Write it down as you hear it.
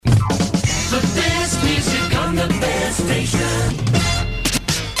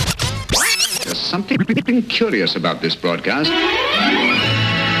been curious about this broadcast.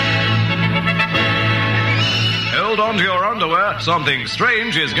 Hold on to your underwear. Something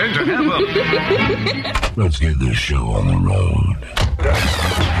strange is going to happen. Let's get this show on the road.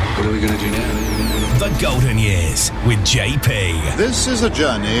 What are we going to do now? The Golden Years with JP. This is a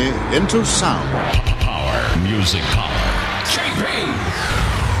journey into sound. Power. Music power. JP!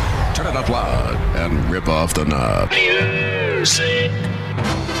 Turn it up loud and rip off the knob. Music.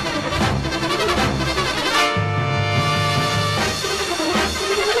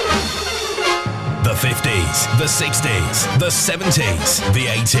 The 50s, the 60s, the 70s, the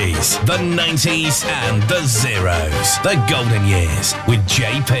 80s, the 90s, and the zeros. The Golden Years with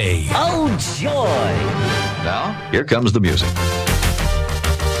JP. Oh, joy! Now, here comes the music.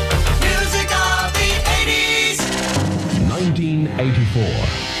 Music of the 80s. 1984.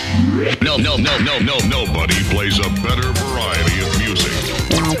 Nobody plays a better variety of music.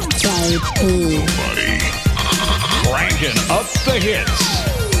 Nobody. Cranking up the hits.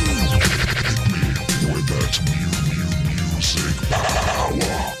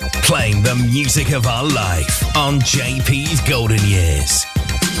 Playing the music of our life on JP's Golden Years.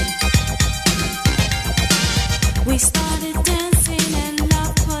 We started dancing and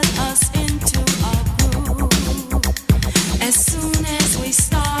love put us into a groove. As soon as we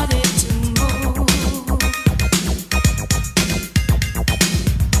started to move,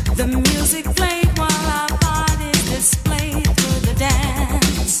 the music played while our bodies displayed through the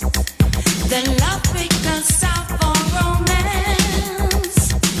dance. Then love picked us out for romance.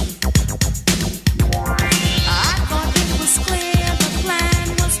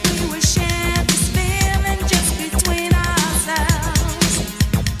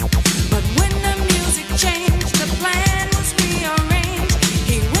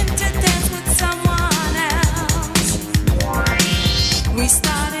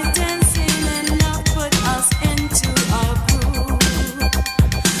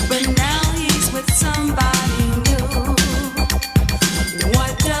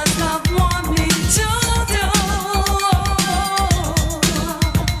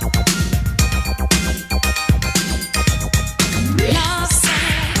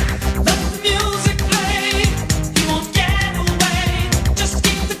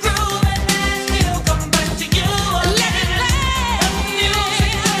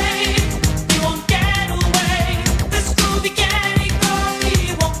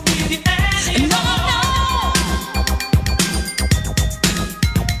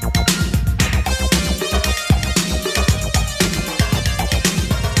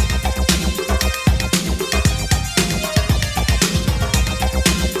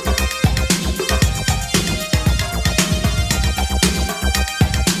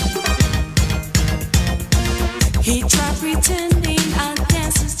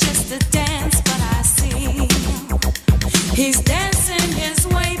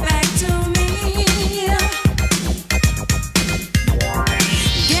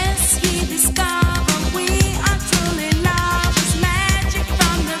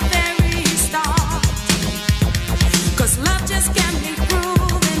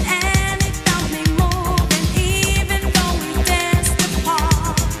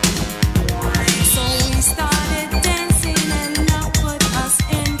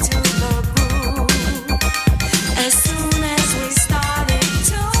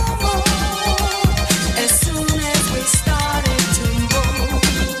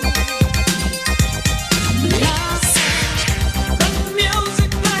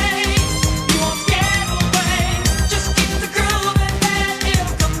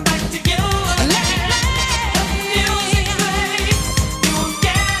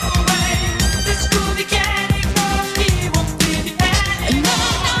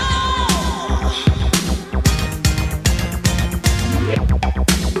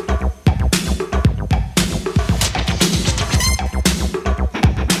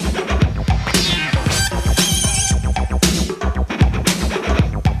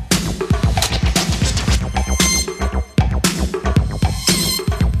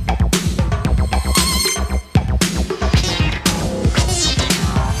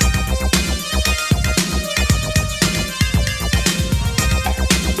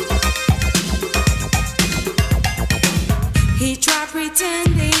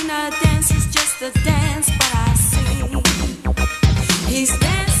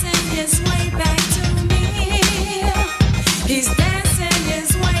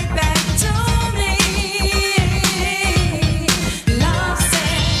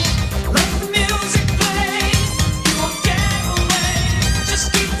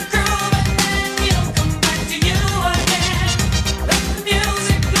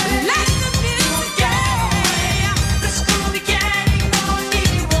 Let the music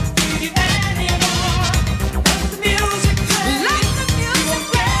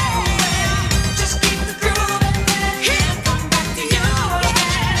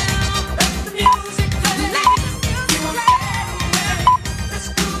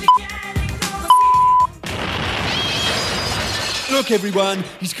Look, everyone,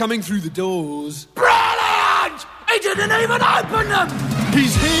 he's coming through the doors. Brilliant! He didn't even open them!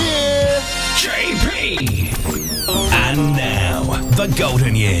 He's here! JP! And now, the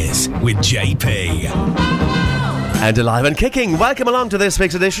Golden Years with JP. And alive and kicking, welcome along to this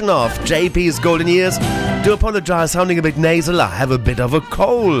week's edition of JP's Golden Years. Do apologise, sounding a bit nasal, I have a bit of a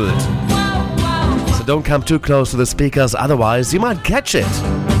cold. So don't come too close to the speakers, otherwise you might catch it.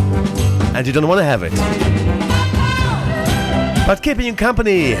 And you don't want to have it. But keeping you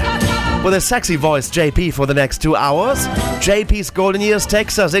company with a sexy voice JP for the next 2 hours, JP's Golden Years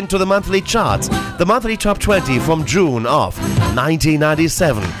takes us into the monthly charts. The monthly top 20 from June of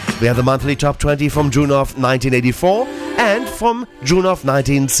 1997. We have the monthly top 20 from June of 1984 and from June of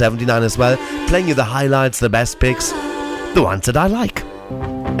 1979 as well. Playing you the highlights, the best picks, the ones that I like.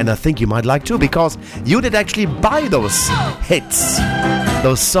 And I think you might like too, because you did actually buy those hits,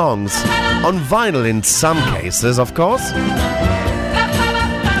 those songs, on vinyl in some cases, of course.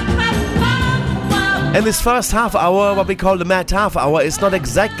 And this first half hour, what we call the Mad Half Hour, is not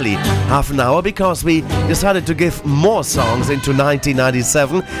exactly half an hour, because we decided to give more songs into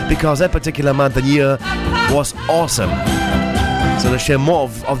 1997, because that particular month and year was awesome. So to share more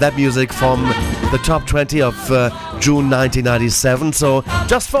of that music from the top 20 of June 1997. So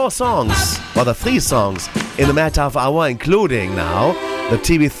just 4 songs, rather 3 songs, in the Mad Half Hour, including now the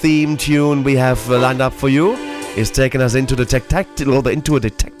TV theme tune we have lined up for you, is taking us into a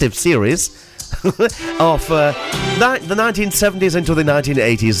detective series of the 1970s into the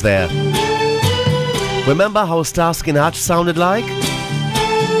 1980s there. Remember how Starsky and Hutch sounded like?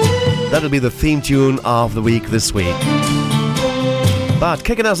 That'll be the theme tune of the week this week. But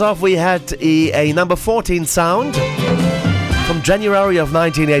kicking us off, we had a number 14 sound from January of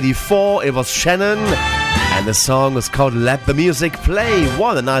 1984. It was Shannon, and the song was called Let the Music Play.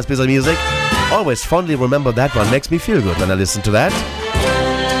 What a nice piece of music. Always fondly remember that one. Makes me feel good when I listen to that.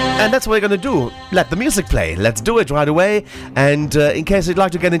 And that's what we're going to do. Let the music play. Let's do it right away. And in case you'd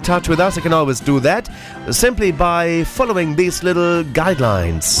like to get in touch with us, you can always do that simply by following these little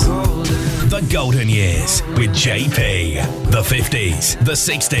guidelines. The Golden Years with JP. The 50s, the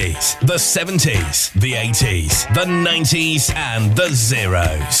 60s, the 70s, the 80s, the 90s, and the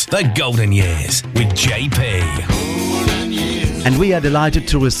zeros. The Golden Years with JP. And we are delighted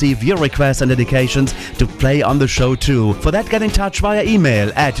to receive your requests and dedications to play on the show too. For that, get in touch via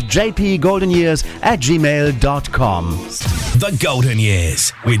email at jpgoldenyears@gmail.com. The Golden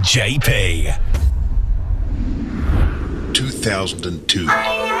Years with JP. 2002.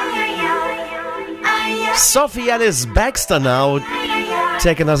 Sophie Ellis Baxter now,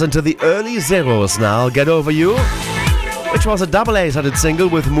 taking us into the early zeros now. Get Over You, which was a double A-sided single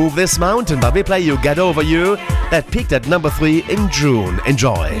with Move This Mountain. But we play you Get Over You. That peaked at number 3 in June.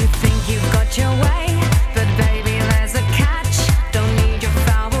 Enjoy. You think you've got your way, but baby, there's a catch. Don't need your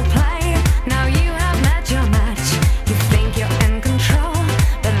foul play. Now you have met your match. You think you're in control,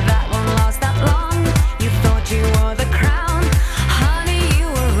 but that won't last that long. You thought you were the crown. Honey, you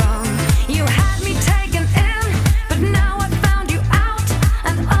were wrong. You had me taken in, but now I found you out,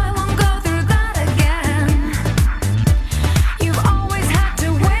 and I won't go through that again. You've always had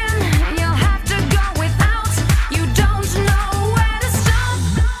to win, you'll have to go without. You don't know where to stop.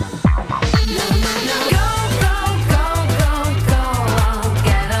 Go, go, go, go, go, I'll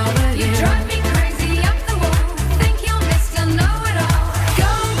get over you. You drive me crazy up the wall, think you're Mr. Know-It-All.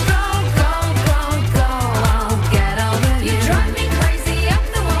 Go, go, go, go, go, I'll get over you. You drive me crazy up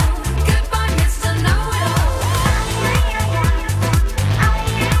the wall, goodbye Mr. Know-It-All.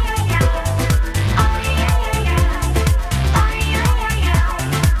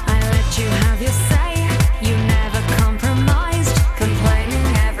 I let you have your say, you never compromised,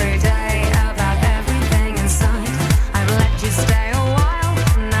 complaining every day about everything inside. I've let you stay a while,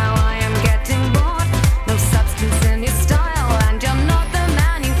 now I am getting bored. No substance in your style, and you're not the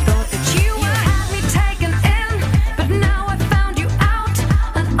man you thought that you were. You had me taken in, but now I found you out,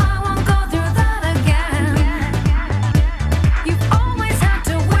 and I won't go through that again. You've always had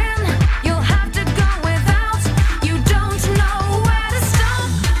to win, you'll have to go without. You don't know where to stop.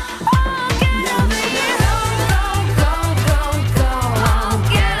 Oh, get over you. Go, go, go, go, I'll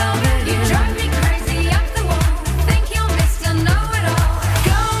get over you. You drive me crazy up the wall, think you're Mr. Know-It-All.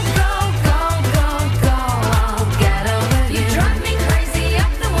 Go, go, go, go, go, I'll get over you. You drive me crazy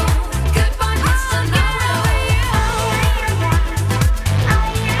up the wall, goodbye Mr. Know-It-All.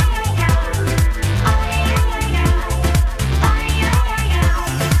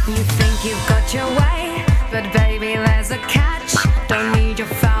 You think you've got your way, but baby, there's a catch. Don't need your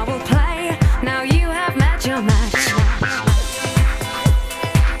foul play, now you have met your match.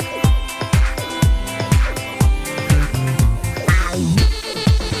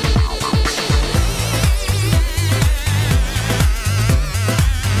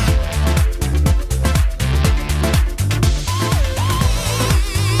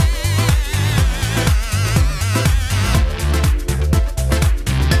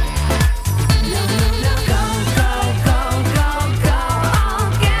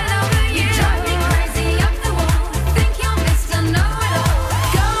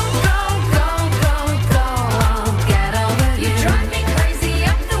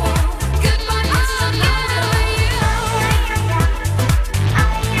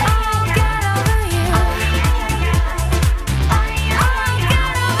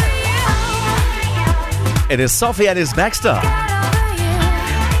 It is Sophie and his Baxter.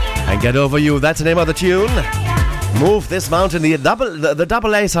 And Get Over You, that's the name of the tune. Move This Mountain, the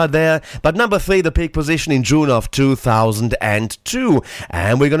double A side there, but number 3, the peak position in June of 2002.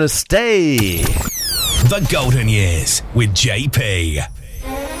 And we're gonna stay. The Golden Years with JP.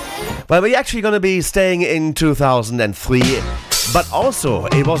 Well, we're actually gonna be staying in 2003, but also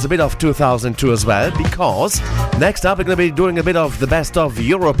it was a bit of 2002 as well, because next up we're gonna be doing a bit of the best of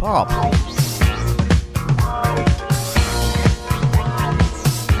Europop.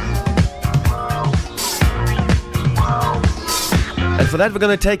 And for that, we're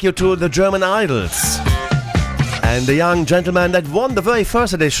going to take you to the German Idols. And the young gentleman that won the very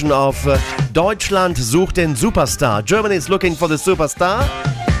first edition of Deutschland sucht den Superstar. Germany is looking for the superstar,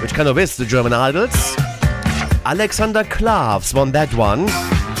 which kind of is the German Idols. Alexander Klavs won that one.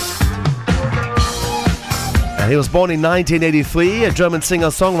 And he was born in 1983, a German singer,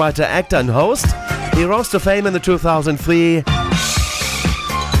 songwriter, actor and host. He rose to fame in the 2003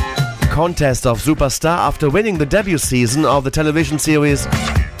 contest of Superstar after winning the debut season of the television series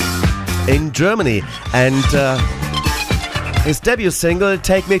in Germany. And his debut single,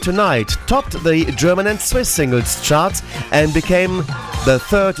 Take Me Tonight, topped the German and Swiss singles charts and became the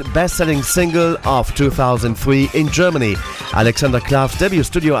third best-selling single of 2003 in Germany. Alexander Klavs' debut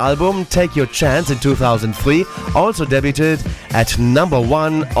studio album, Take Your Chance, in 2003, also debuted at number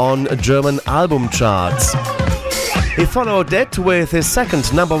 1 on German album charts. He followed it with his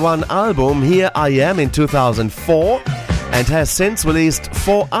second number 1 album, Here I Am, in 2004, and has since released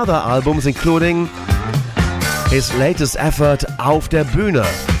 4 other albums, including his latest effort, Auf der Bühne.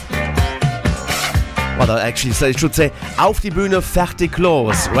 Well, actually, I should say, Auf die Bühne, fertig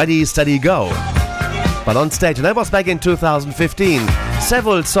los, ready, steady, go. But on stage, and that was back in 2015.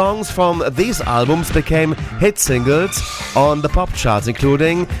 Several songs from these albums became hit singles on the pop charts,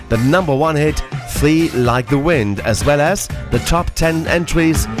 including the number 1 hit, Free Like the Wind, as well as the top 10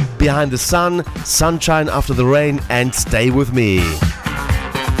 entries, Behind the Sun, Sunshine After the Rain, and Stay With Me.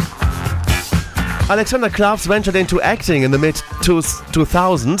 Alexander Klavs ventured into acting in the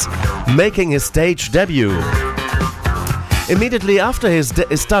mid-2000s, making his stage debut. Immediately after his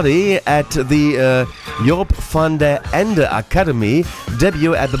study at the Joop van der Ende Academy,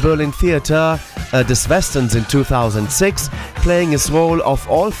 debut at the Berlin Theater des Westens in 2006, playing his role of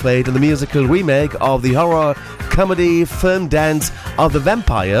Alfred in the musical remake of the horror comedy film Dance of the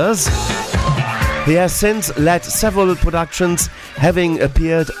Vampires. He has since led several productions, having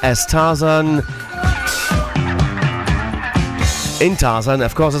appeared as Tarzan in Tarzan,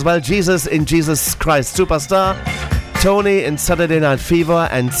 of course, as well, Jesus in Jesus Christ Superstar, Tony in Saturday Night Fever,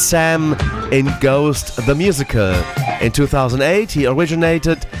 and Sam in Ghost the Musical. In 2008, he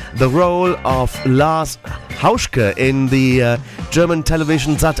originated the role of Lars Hauschke in the German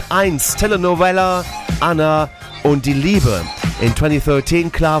television Sat.1 telenovela Anna und die Liebe. In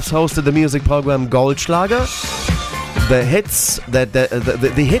 2013, Klavs hosted the music program Goldschlager. The hits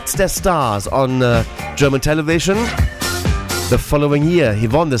der Stars on German television. The following year, he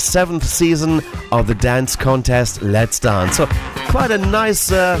won the 7th season of the dance contest Let's Dance. So, quite a nice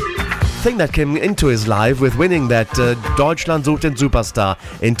thing that came into his life with winning that Deutschland sucht den Superstar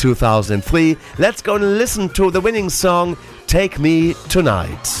in 2003. Let's go and listen to the winning song, Take Me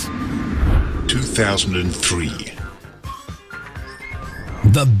Tonight. 2003.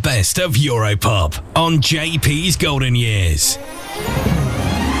 The best of Europop on JP's Golden Years.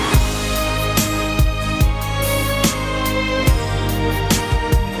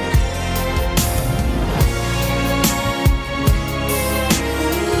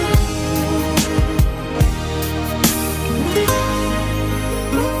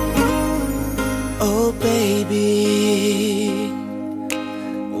 Oh baby,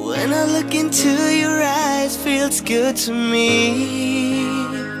 when I look into your eyes, feels good to me.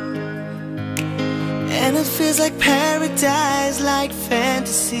 And it feels like paradise, like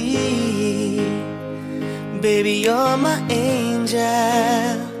fantasy. Baby, you're my angel,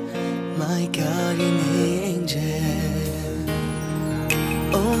 my guardian angel.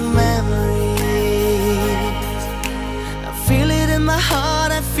 Oh, memories, I feel it in my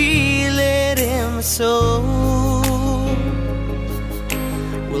heart, I feel it in my soul.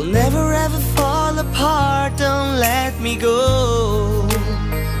 We'll never ever fall apart, don't let me go.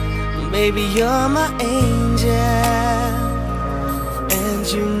 Baby, you're my angel, and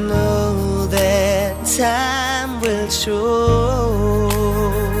you know that time will show.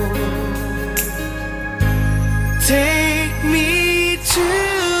 Take me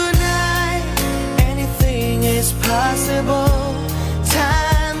tonight, anything is possible.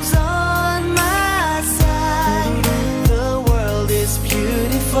 Time's on my side, the world is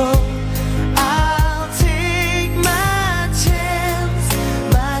beautiful. I'll take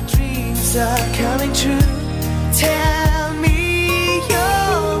dreams are coming true. Tell me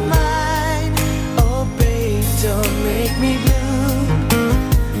you're mine. Oh babe, don't make me blue.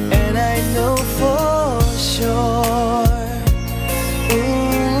 And I know for sure,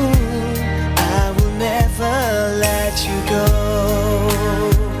 ooh, I will never let you go.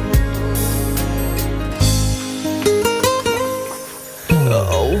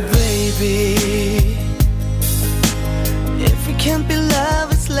 Oh baby, if we can't be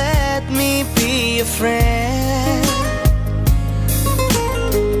lovers, let me be your friend.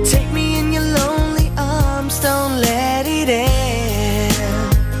 Take me in your lonely arms, don't let it end.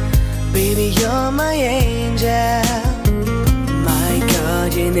 Baby, you're my angel, my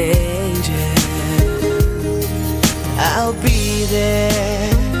guardian angel. I'll be there.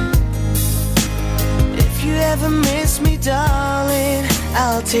 If you ever miss me, darling,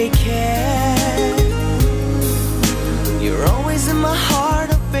 I'll take care. You're always in my heart,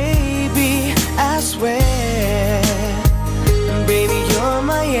 oh baby, I swear. Baby, you're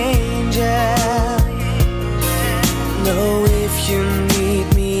my angel. Know if you need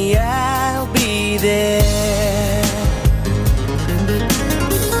me, I'll be there.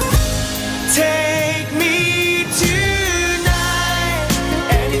 Take me tonight,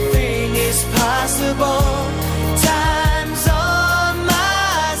 anything is possible. Time's on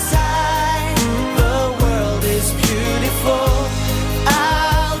my side, the world is beautiful.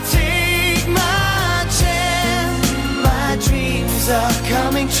 I'll take my chance, my dreams are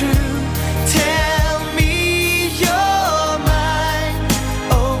coming true. Tell me you're mine,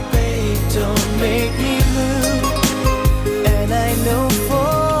 oh babe, don't make me blue. And I know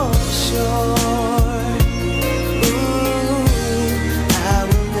for sure, ooh, I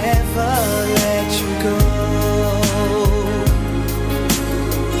will never let you go.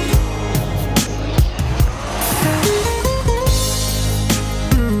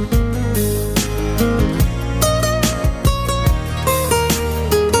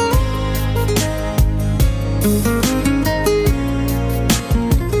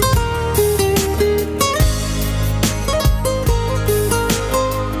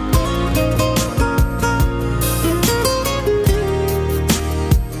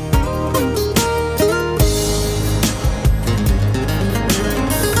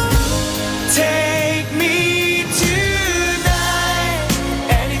 Take me tonight,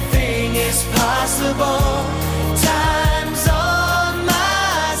 anything is possible. Time's on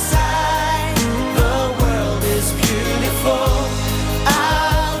my side, the world is beautiful.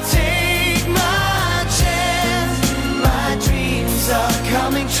 I'll take my chance, my dreams are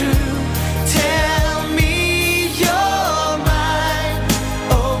coming true. Tell me you're mine,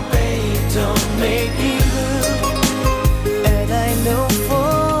 oh babe, don't make me blue. And I know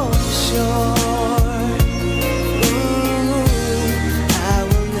for sure, ooh, I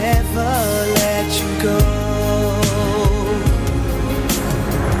will never let you go.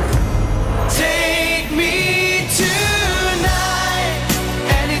 Take me tonight,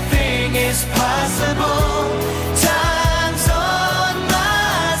 anything is possible. Time's on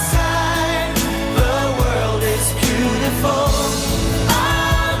my side, the world is beautiful.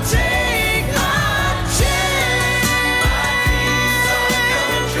 I'll take my chance, my dreams are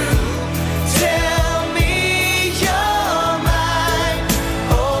coming true. Tell me you're mine,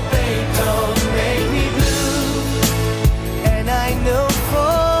 oh babe, don't make me blue. And I know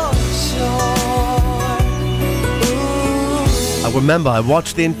for sure, ooh, I remember I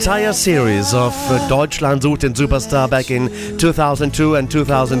watched the entire series of Deutschland sucht den Superstar back in 2002 and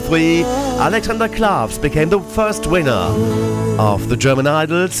 2003. Alexander Klavs became the first winner of the German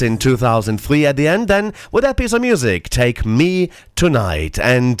Idols in 2003 at the end, then with that piece of music, Take Me Tonight.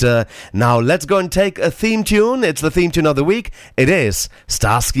 And now let's go and take a theme tune. It's the theme tune of the week. It is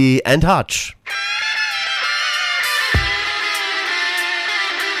Starsky and Hutch.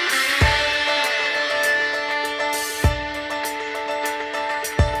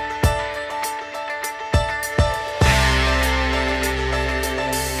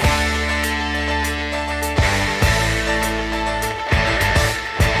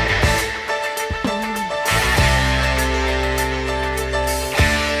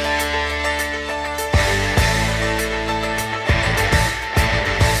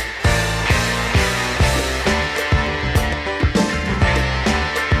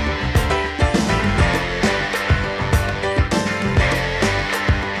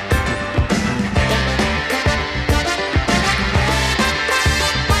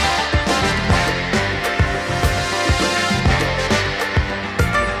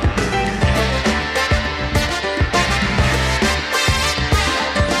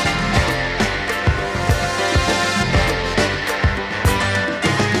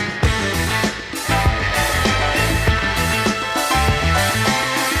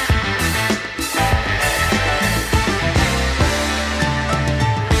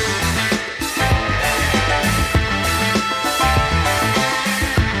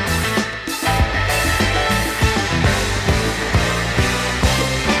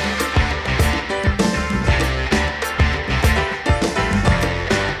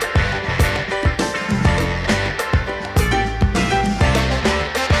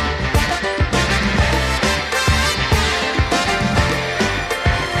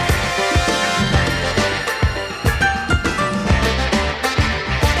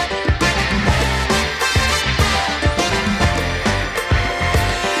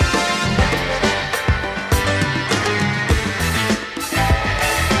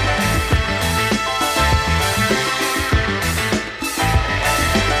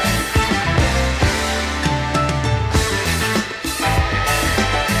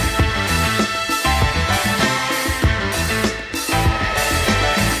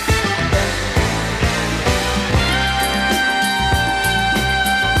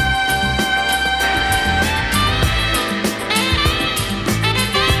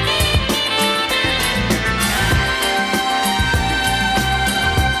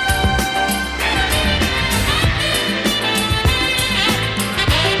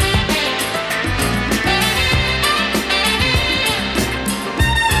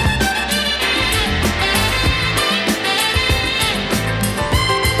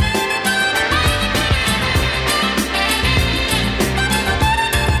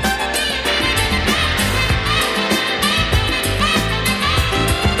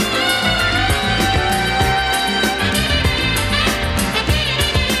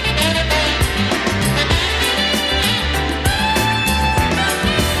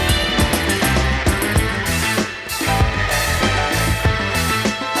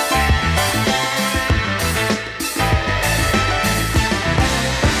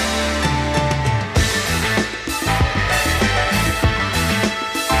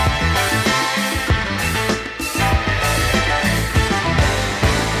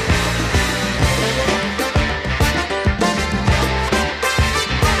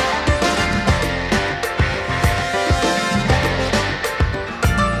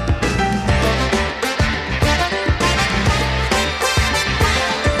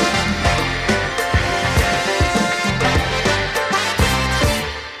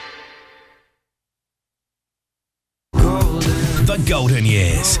 Golden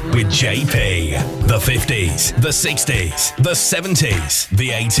Years with JP. The 50s, the 60s, the 70s, the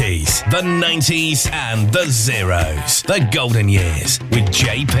 80s, the 90s, and the zeros. The Golden Years with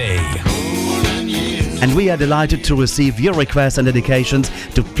JP. And we are delighted to receive your requests and dedications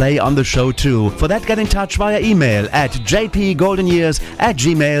to play on the show too. For that, get in touch via email at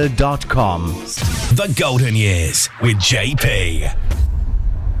jpgoldenyears@gmail.com. The Golden Years with JP.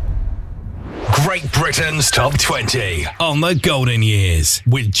 Great Britain's Top 20 on The Golden Years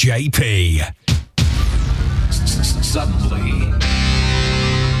with JP. Suddenly,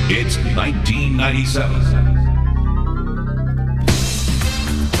 it's 1997.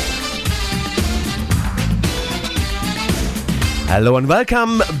 Hello and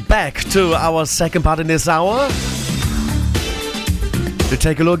welcome back to our second part in this hour. To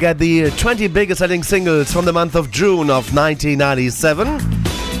take a look at the 20 biggest selling singles from the month of June of 1997.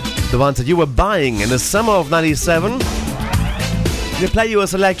 The ones that you were buying in the summer of 97. We play you a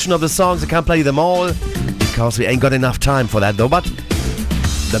selection of the songs. I can't play them all because we ain't got enough time for that though. But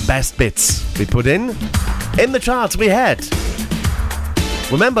the best bits we put in the charts we had.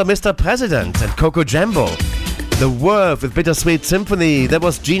 Remember Mr. President and Coco Jambo. The Worth with Bittersweet Symphony. There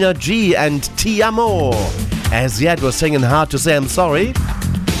was Gina G and Ti Amo. As Yet was singing Hard to Say I'm Sorry.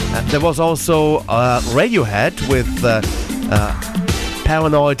 There was also Radiohead with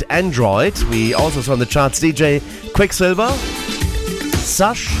Paranoid Android. We also saw on the charts DJ Quicksilver.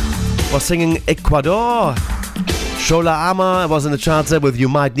 Sash was singing Ecuador. Shola Ama was in the charts there with You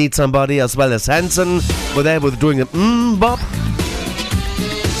Might Need Somebody, as well as Hanson were there with doing a bop.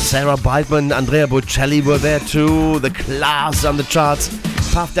 Sarah Brightman, Andrea Bocelli were there too. The Class on the charts.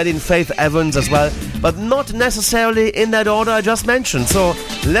 Puff Daddy and Faith Evans as well. But not necessarily in that order I just mentioned. So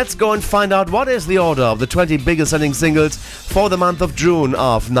let's go and find out what is the order of the 20 biggest selling singles for the month of June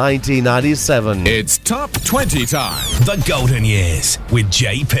of 1997. It's Top 20 time. The Golden Years with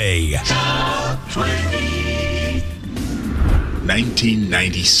JP. Top 20.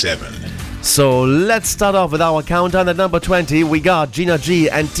 1997. So let's start off with our countdown. At number 20, we got Gina G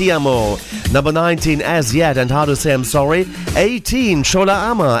and Ti Amo. Number 19, As Yet and How to Say I'm Sorry. 18, Shola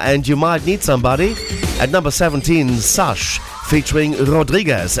Ama and You Might Need Somebody. At number 17, Sash featuring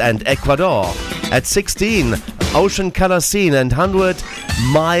Rodriguez and Ecuador. At 16, Ocean Color Scene and 100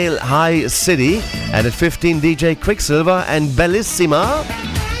 Mile High City. And at 15, DJ Quicksilver and Bellissima.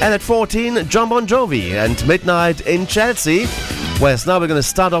 And at 14, John Bon Jovi and Midnight in Chelsea. Whereas now we're going to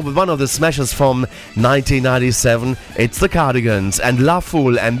start off with one of the smashes from 1997. It's the Cardigans and Love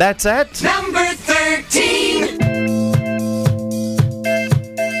Fool, and that's at number 13.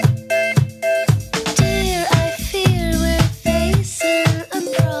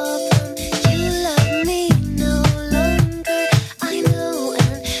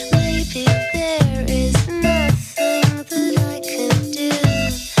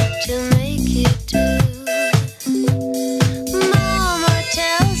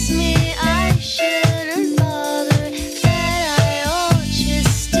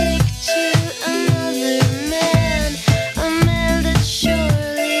 Stick to another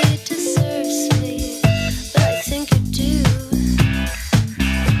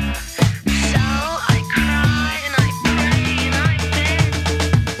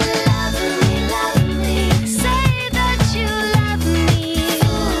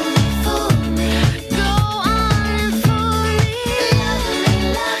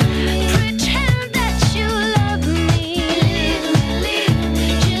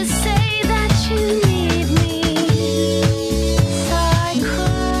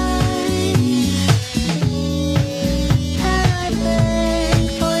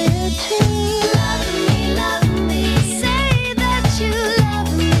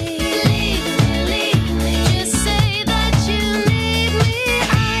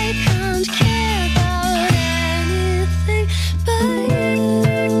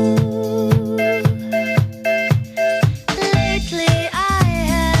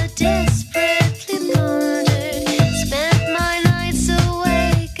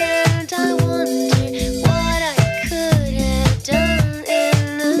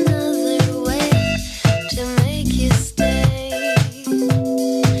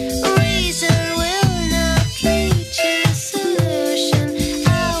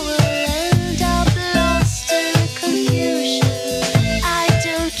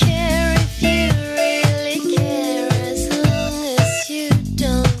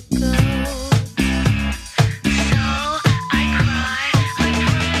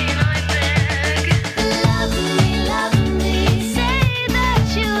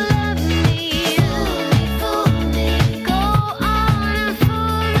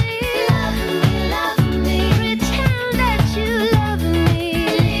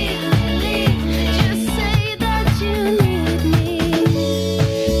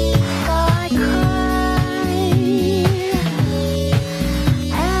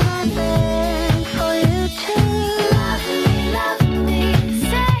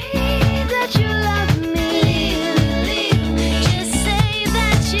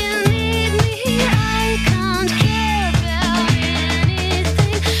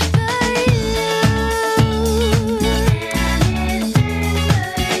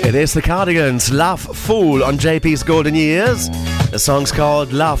It is the Cardigans, Love Fool on JP's Golden Years. The song's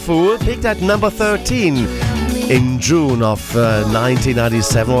called Love Fool, peaked at number 13 in June of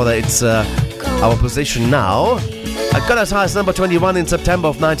 1997, or it's our position now. It got as high as number 21 in September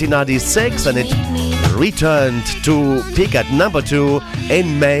of 1996, and it returned to peak at number 2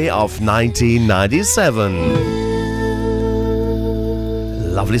 in May of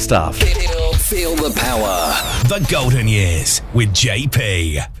 1997. Lovely stuff. Feel the power. The Golden Years with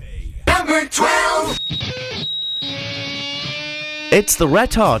JP. Number 12. It's the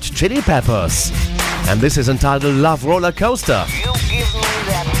Red Hot Chili Peppers, and this is entitled Love Roller Coaster. You give me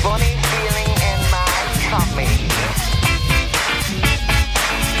that funny feeling in my tummy.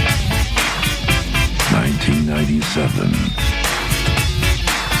 1997.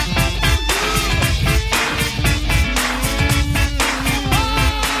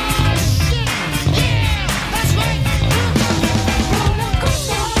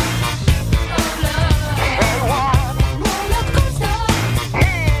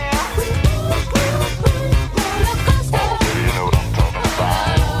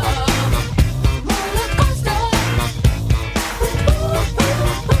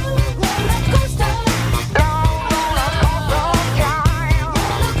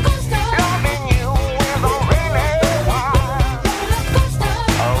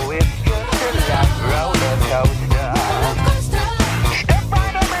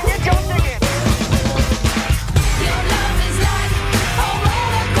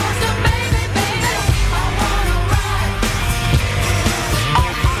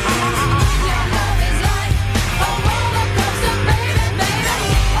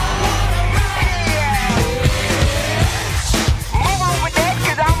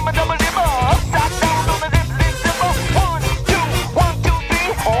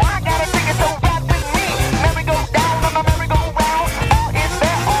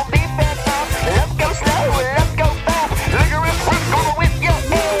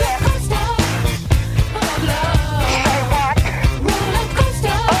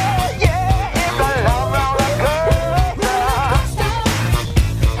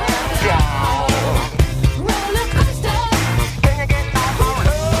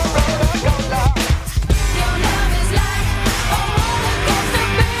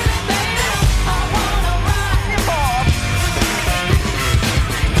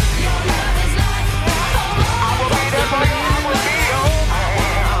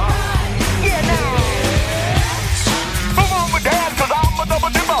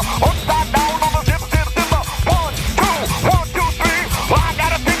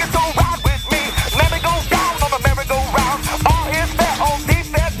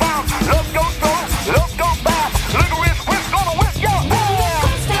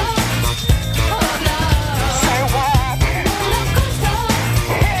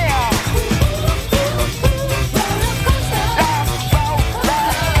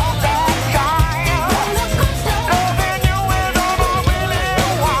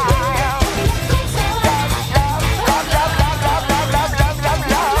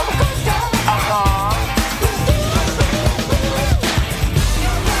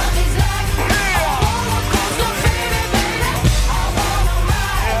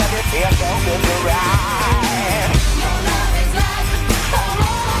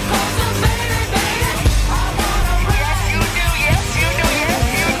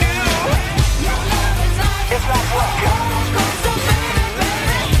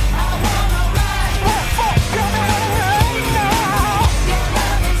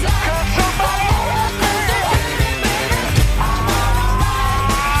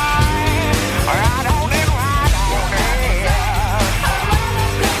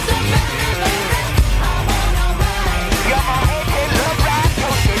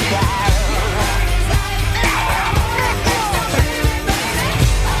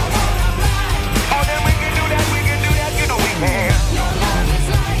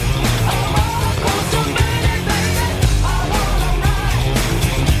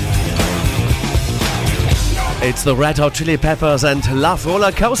 It's the Red Hot Chili Peppers and Love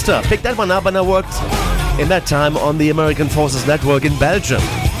Roller Coaster. Picked that one up, and I worked in that time on the American Forces Network in Belgium,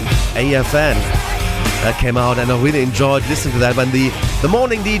 AFN. That came out, and I really enjoyed listening to that when the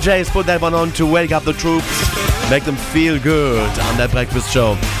morning DJs put that one on to wake up the troops, make them feel good on that breakfast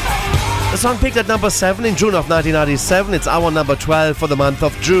show. The song peaked at number 7 in June of 1997. It's our number 12 for the month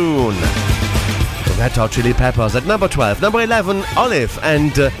of June. Red Hot Chili Peppers at number 12. Number 11, Olive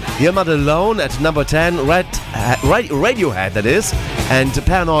and You're Not Alone. At number 10, Radiohead, that is. And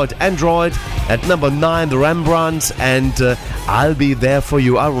Paranoid Android. At number 9, The Rembrandts and I'll Be There For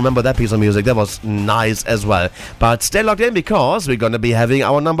You. I remember that piece of music. That was nice as well. But stay locked in because we're going to be having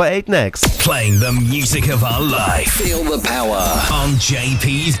our number 8 next. Playing the music of our life. Feel the power on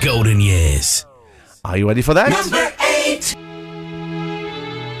JP's Golden Years. Are you ready for that? Number 8.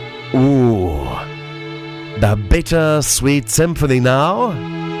 Ooh. The Bittersweet Symphony now.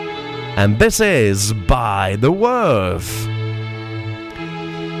 And this is By the Worth.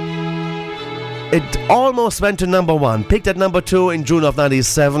 It almost went to number 1. Picked at number 2 in June of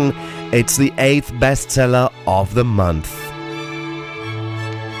 97. It's the 8th bestseller of the month.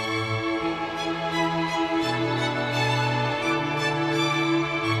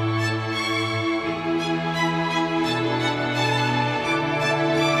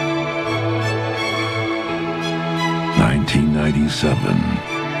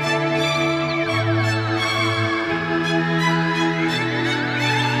 '97.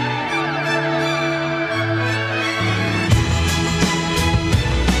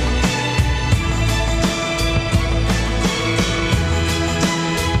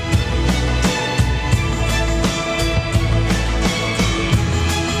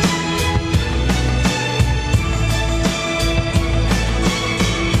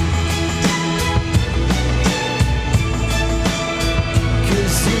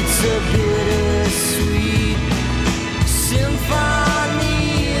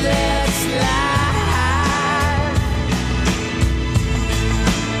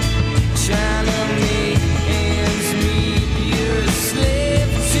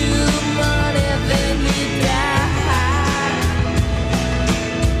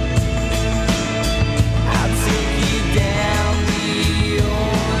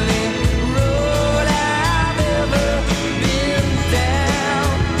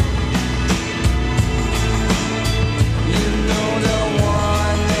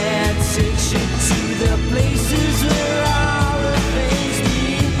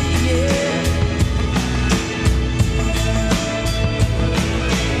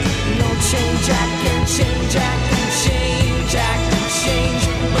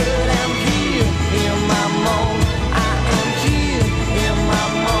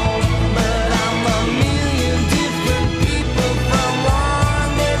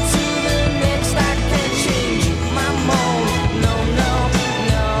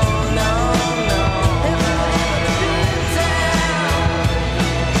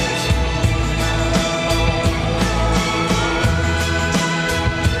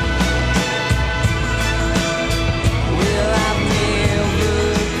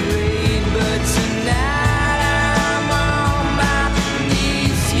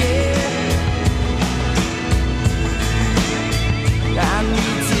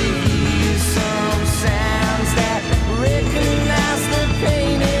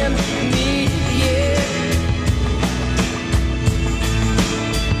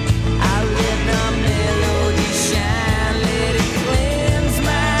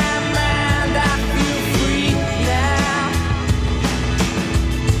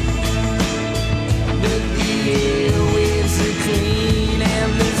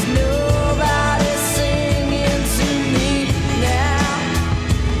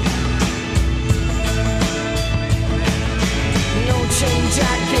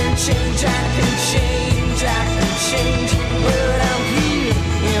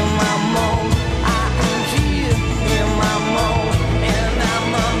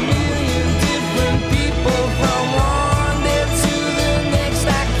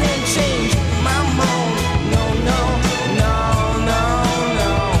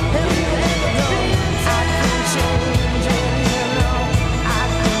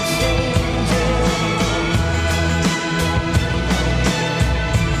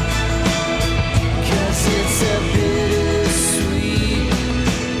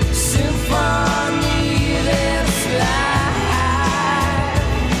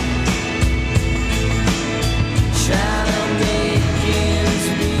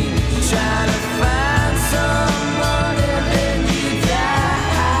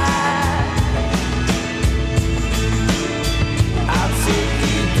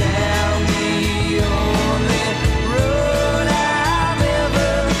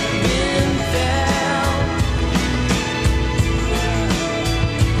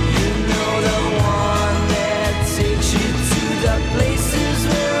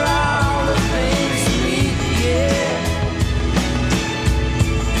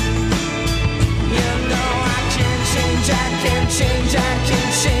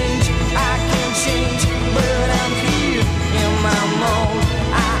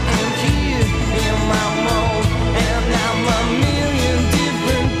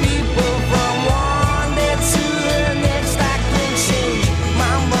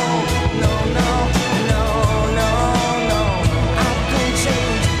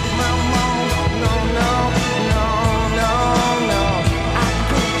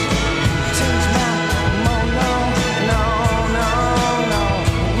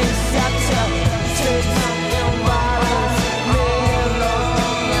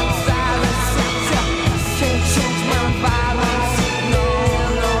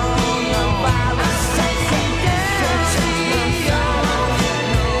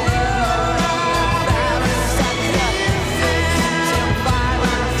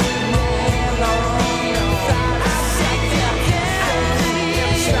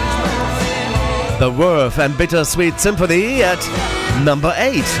 The Worth and Bittersweet Symphony at number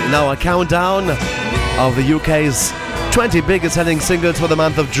 8 in our countdown of the UK's 20 biggest selling singles for the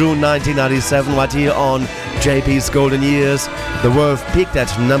month of June 1997, right here on JP's Golden Years. The Worth peaked at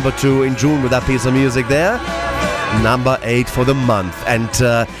number 2 in June with that piece of music there. Number 8 for the month. And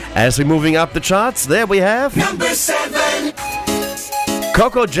as we're moving up the charts, there we have number 7.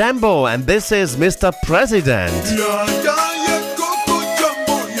 Coco Jambo, and this is Mr. President.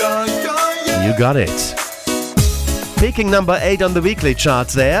 You got it. Peaking number 8 on the weekly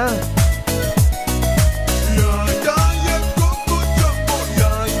charts there.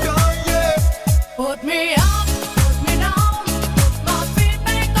 Put me up, put me down, put my feet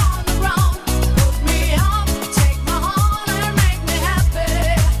back on the ground. Put me up, take my heart and make me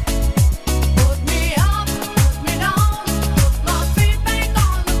happy. Put me up, put me down, put my feet back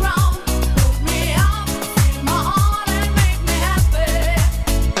on the ground. Put me up, feel my heart and make me happy.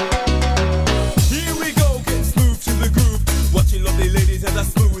 Here we go, getting smooth to the groove. Watching lovely ladies as I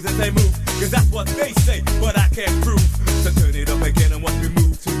smooth as they move. Cause that's what they say, but I can't prove. So turn it up again and watch me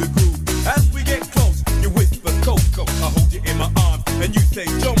move to the groove. As we get close, you whisper Coco. I hold you in my arms and you say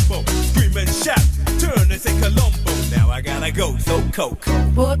Jumbo. Scream and shout, turn and say Columbo. Now I gotta go, so Coco.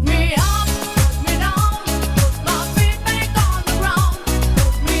 Put me up, put me down, put my feet back on the ground.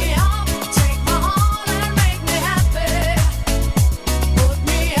 Put me up, take my heart and make me happy. Put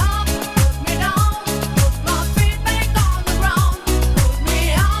me up, put me down, put my feet back on the ground. Put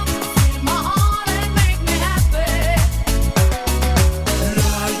me up, feel my heart and make me happy.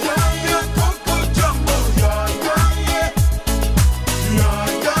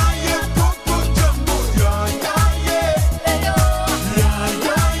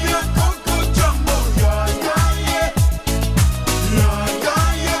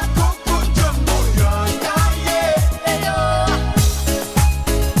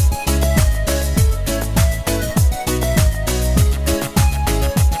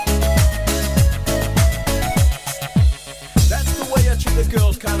 That's the way I treat the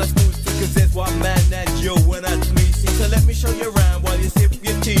girls, kinda smooth. Cause there's one man that you and that's me. See, so let me show you around while you sip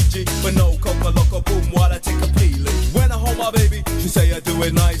your TG. But no Coca Loco boom while I take a peeling. When I hold my baby, she say I do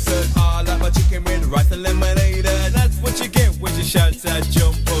it nicer. I like my chicken with rice and lemonade. And that's what you get when she shouts at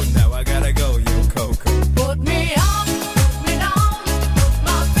Jumbo. Now I gotta go, yo Coco. Put me up, put me down, put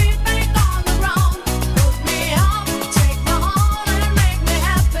my feet back on the ground. Put me up, take my heart and make me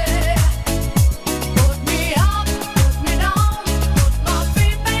happy. Put me up, put me down, put my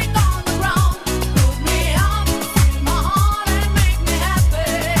feet back on the ground. Put me up, feel my heart and make me happy.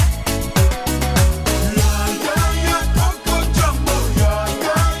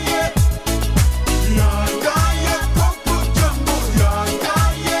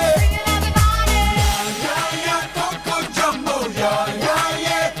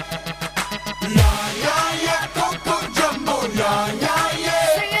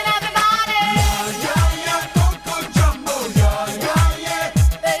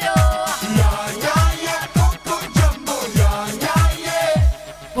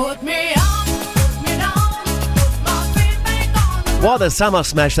 Put me up, put me down, put my feet back on the ground. What a summer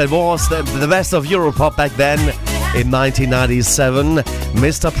smash that was. The best of Europop back then in 1997.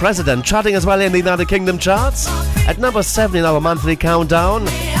 Mr. President charting as well in the United Kingdom charts. At number 7 in our monthly countdown,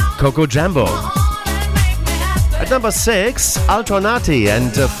 Coco Jambo. At number 6, Altronati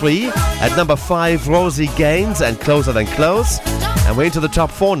and 3. At number 5, Rosie Gaines and Closer Than Close. And we're into the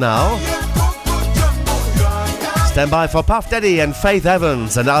top 4 now. Stand by for Puff Daddy and Faith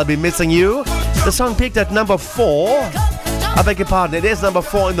Evans and I'll Be Missing You. The song peaked at number 4. I beg your pardon, it is number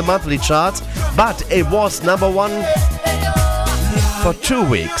 4 in the monthly charts, but it was number 1 for 2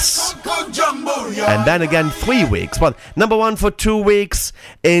 weeks. And then again 3 weeks. But number 1 for 2 weeks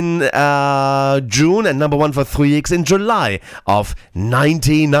in June and number 1 for 3 weeks in July of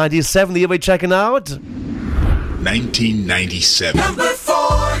 1997. The year we're checking out? 1997. Number 4.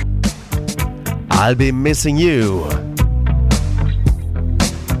 I'll Be Missing You.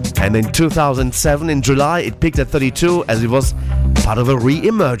 And in 2007, in July, it peaked at 32 as it was part of a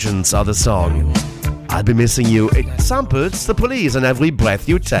re-emergence of the song. I'll Be Missing You. It samples The Police and Every Breath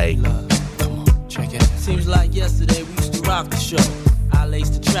You Take. Check it. Seems like yesterday we used to rock the show. I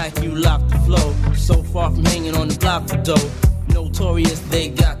laced the track, you locked the flow. So far from hanging on the block for dough. Notorious, they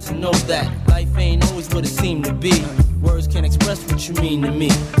got to know that life ain't always what it seemed to be. Words can't express what you mean to me.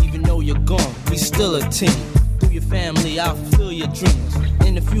 Even though you're gone, we still a team. Through your family, I'll fulfill your dreams.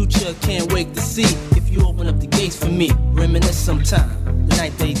 In the future, can't wait to see if you open up the gates for me. Reminisce sometime, the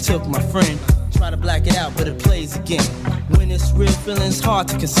night they took my friend. Try to black it out, but it plays again. When it's real, feeling's hard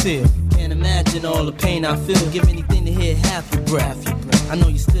to conceal. Can't imagine all the pain I feel. Give anything to hear half your breath. I know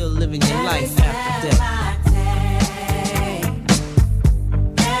you're still living your life after death.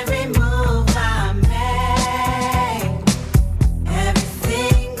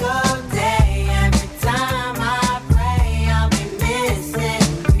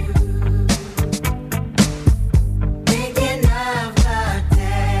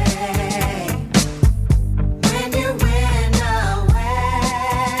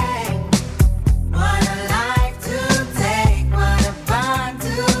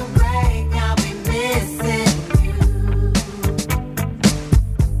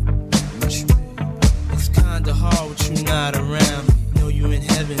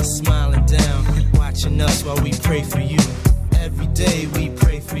 Us while we pray for you. Every day we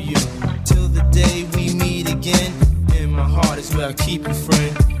pray for you. Till the day we meet again. In my heart is where I keep you,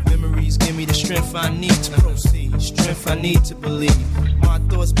 friend. Memories give me the strength I need to proceed. Strength I need to believe. My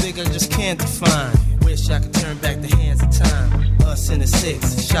thoughts big, I just can't define. Wish I could turn back the hands of time. Us in the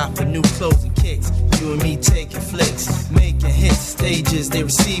six, shop for new clothes and kicks. You and me taking flicks, making hits, stages they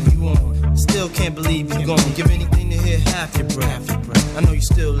receive you on. Still can't believe you're gone. Give anything to hear half your breath. I know you're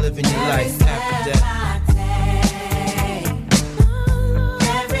still living your life after death.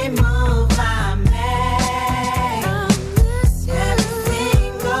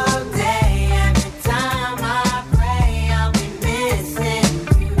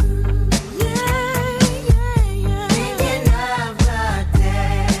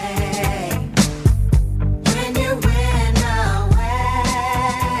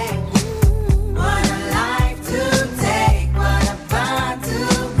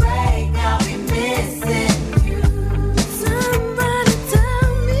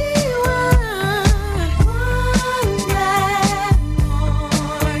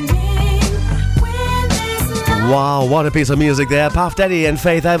 Wow, what a piece of music there. Puff Daddy and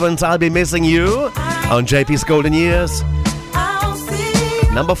Faith Evans, I'll Be Missing You on JP's Golden Years.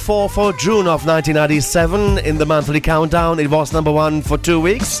 Number 4 for June of 1997 in the monthly countdown. It was number 1 for 2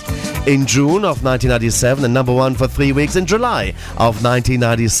 weeks in June of 1997 and number 1 for 3 weeks in July of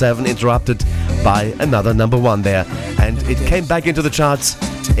 1997, interrupted by another number 1 there. And it came back into the charts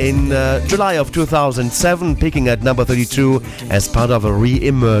in July of 2007, peaking at number 32 as part of a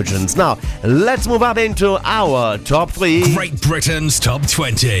re-emergence. Now, let's move up into our top 3. Great Britain's Top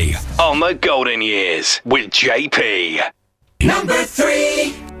 20 on the Golden Years with JP. Number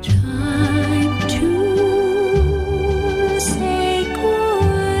 3. Time to say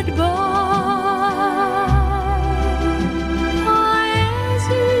goodbye.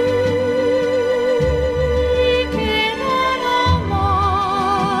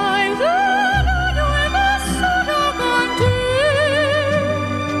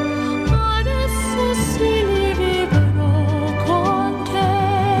 Adesso si vivrò con te,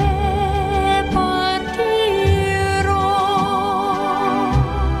 partirò.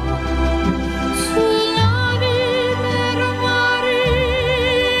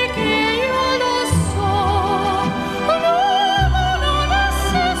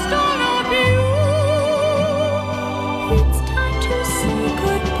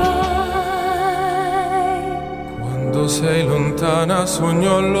 Quando sei lontana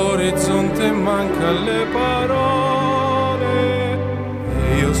sogno all'orizzonte e manca le parole.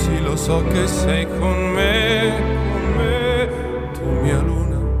 E io sì lo so che sei con me, tu mia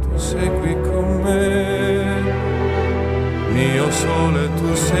luna, tu sei qui con me. Mio sole,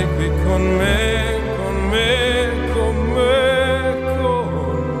 tu sei qui con me, con me, con me,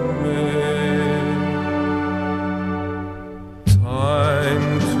 con me.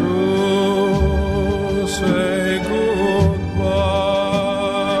 Time to say goodbye.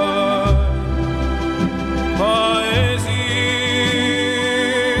 Paesi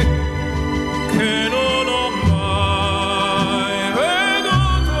che non ho mai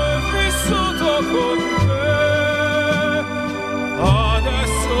veduto e vissuto con te.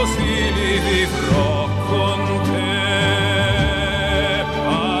 Adesso sì li vivrò con te.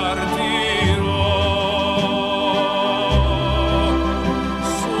 Partirò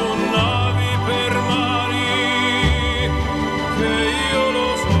su navi per mari che io lo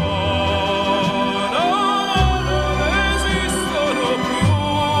so non esistono più.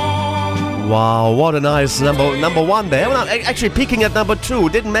 Wow, what a nice number 1 there. Well, actually peaking at number 2,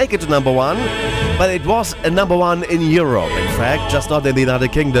 didn't make it to number 1, but it was a number 1 in Europe, in fact, just not in the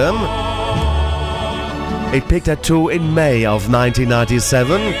United Kingdom. It peaked at 2 in May of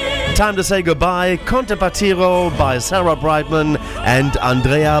 1997. Time to say goodbye, Conte Partiro by Sarah Brightman and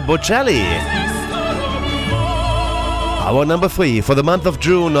Andrea Bocelli. Our number 3 for the month of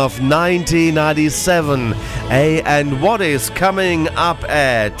June of 1997. And what is coming up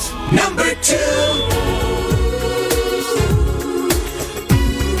at Number 2.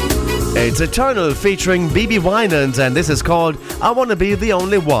 It's Eternal featuring BB Winans, and this is called I Wanna Be the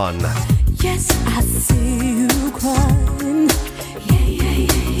Only One. Yes, I see you crying.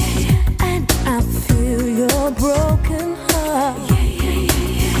 And I feel your broken heart.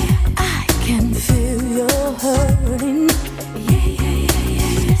 I can feel your hurting.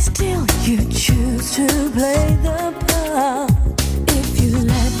 Still you choose to play the part. If you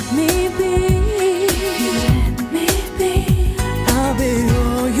let me be, I'll be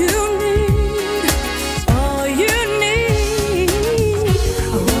all you need, all you need.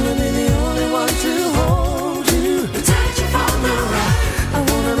 I wanna be the only one to hold you, touch you from the right. I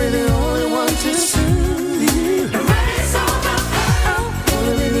wanna be the only one to soothe you, erase all the pain. I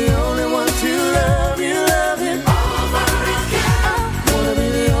wanna be the only one to love you over again. I wanna be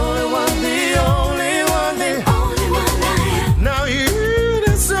the only one, the only one, the only one I am. Now you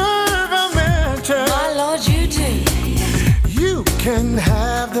deserve a mansion. My Lord, you do. You can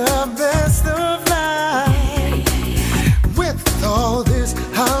have the best of life. With all this,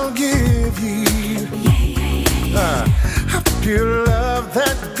 I'll give you a pure love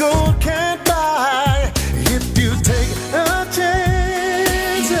that gold can't buy. If you take a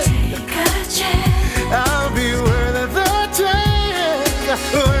chance, I'll be worth the chance,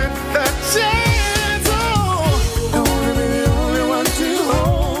 worth the chance. Oh, I wanna be the only one to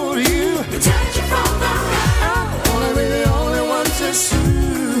hold you, Touch you from the right. I wanna be the only one to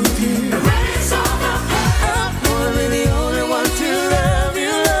soothe you, Erase all the pain. I wanna be the only one to love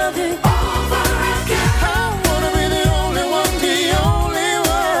you Over again. I wanna be the only one, the only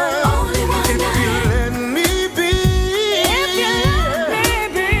one. Only one If you let me be,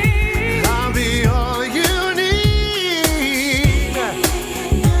 I'll be all you need.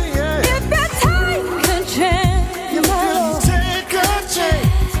 Yeah. If you take a chance, You can take a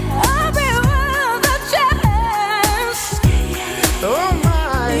chance. I'll be worth a chance. Oh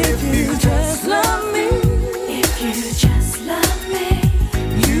my, if you just Love me, if you just love me,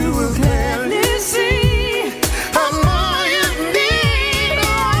 you will clearly see I'm all you need.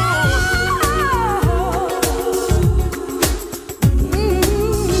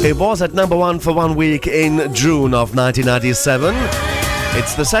 It was at number one for 1 week in June of 1997.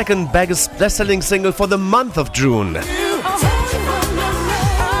 It's the second best-selling single for the month of June.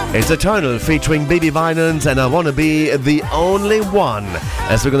 It's Eternal featuring BB Winans and I Wanna Be the Only One.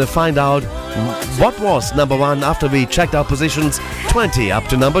 As we're gonna find out what was number one after we checked our positions 20 up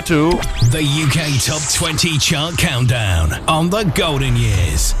to number 2. The UK Top 20 Chart Countdown on the Golden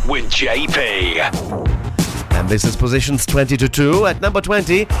Years with JP. And this is positions 20 to 2. At number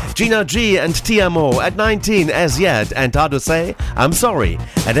 20, Gina G and Tiamo. At 19, As Yet and Hard to Say, I'm Sorry.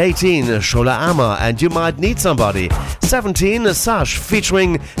 At 18, Shola Ama and You Might Need Somebody. 17, Sash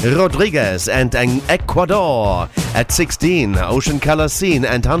featuring Rodriguez and Ecuador. At 16, Ocean Color Scene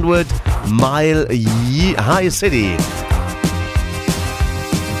and 100 Mile High City.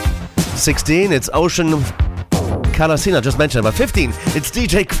 16, it's Ocean Color Scene, I just mentioned. But 15, it's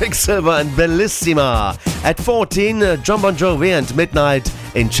DJ Quicksilver and Bellissima. At 14, John Bon Jovi and Midnight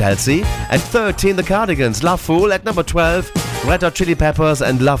in Chelsea. At 13, The Cardigans, Love Fool. At number 12, Red Hot Chili Peppers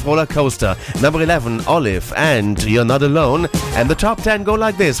and Love Roller Coaster. Number 11, Olive and You're Not Alone. And the top 10 go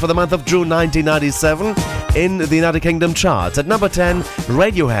like this for the month of June 1997 in the United Kingdom charts. At number 10,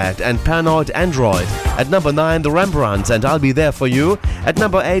 Radiohead and Paranoid Android. At number 9, The Rembrandts and I'll Be There For You. At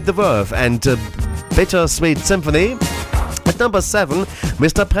number 8, The Verve and Bittersweet Symphony. At number 7,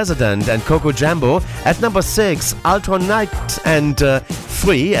 Mr. President and Coco Jambo. At number 6, Altron Night and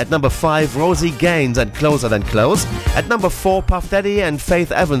Free. At number 5, Rosie Gaines and Closer Than Close. At number 4, Puff Daddy and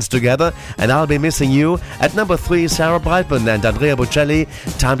Faith Evans Together and I'll Be Missing You. At number 3, Sarah Brightman and Andrea Bocelli,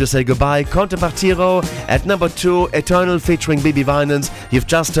 Time to Say Goodbye, Conte Partiro. At number 2, Eternal featuring BB Winans. You've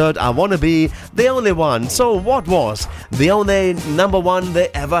just heard I Wanna Be the Only One. So what was the only number one they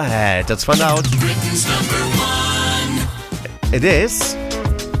ever had? Let's find out. Britain's number one. It is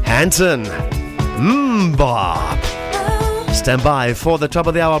Hanson. Bob. Stand by for the top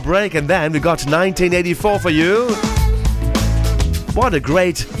of the hour break, and then we got 1984 for you. What a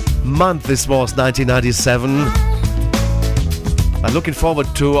great month this was, 1997. I'm looking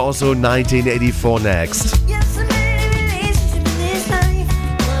forward to also 1984 next.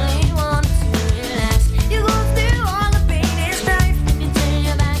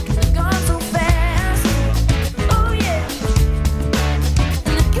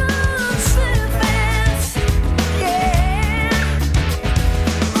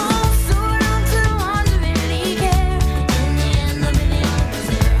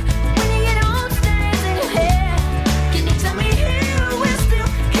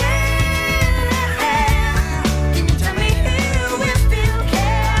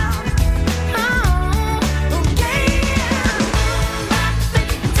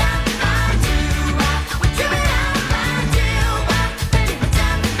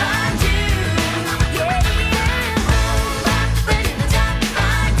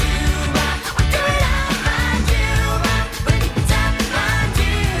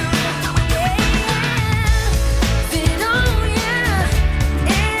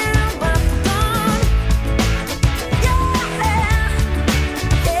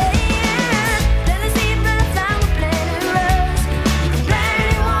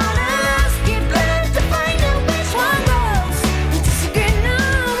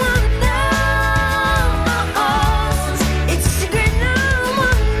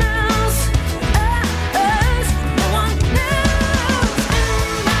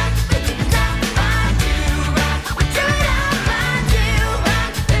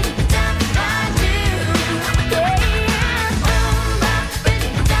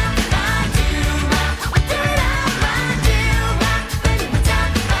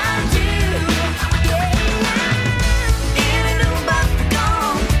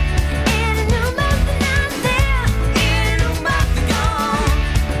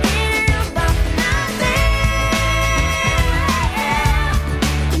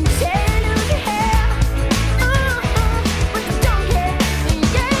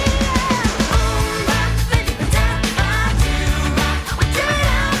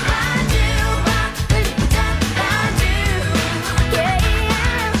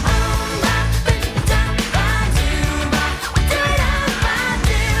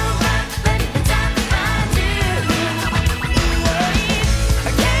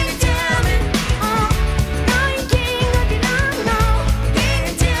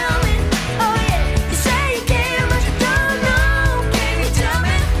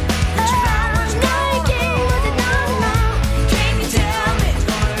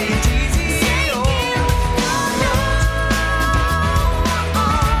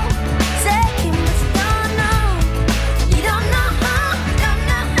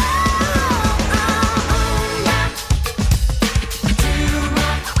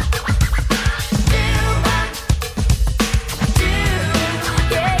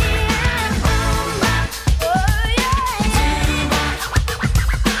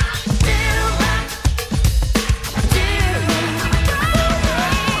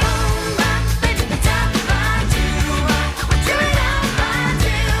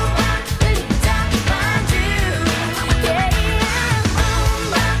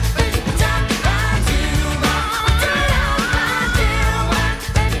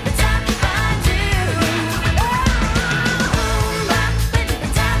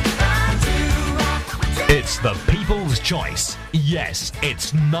 choice. Yes,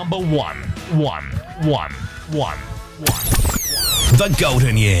 it's number one. The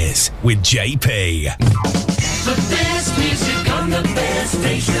Golden Years with JP. The best music on the best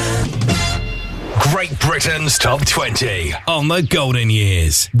station. Great Britain's Top 20 on The Golden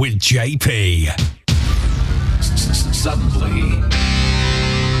Years with JP. Suddenly,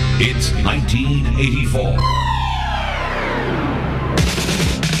 it's 1984.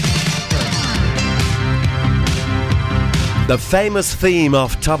 The famous theme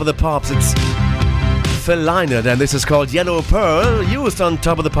of Top of the Pops, it's Phil Lynott, and this is called Yellow Pearl, used on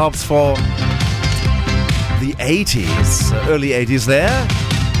Top of the Pops for the 80s, early 80s there.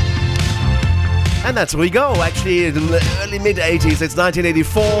 And that's where we go, actually, in the early mid-80s, it's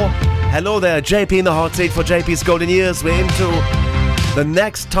 1984. Hello there, JP in the hot seat for JP's Golden Years. We're into the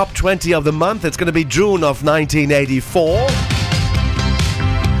next Top 20 of the month. It's going to be June of 1984.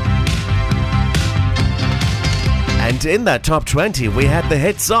 And in that Top 20, we had the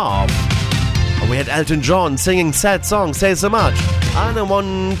hits of... We had Elton John singing Sad Song, Say So Much. I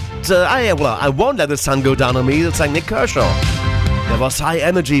Won't Let the Sun Go Down on Me, that sang Nick Kershaw. There was High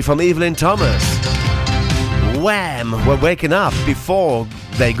Energy from Evelyn Thomas. Wham! We're waking up before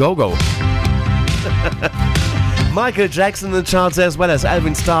they go-go. Michael Jackson in the charts, as well as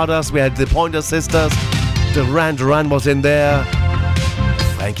Alvin Stardust. We had the Pointer Sisters. Duran Duran was in there.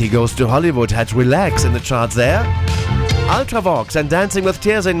 Frankie Goes to Hollywood had Relax in the charts there. Ultravox and Dancing with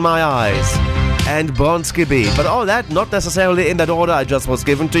Tears in My Eyes. And Bronski Beat. But all that not necessarily in that order I just was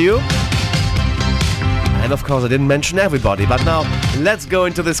given to you. And of course I didn't mention everybody. But now let's go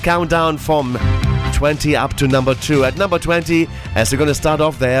into this countdown from 20 up to number 2. At number 20, as we're going to start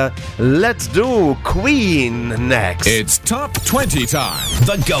off there, let's do Queen next. It's Top 20 time.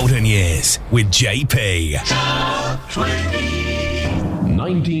 The Golden Years with JP. Top 20.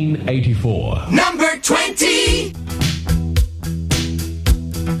 1984. Number 20.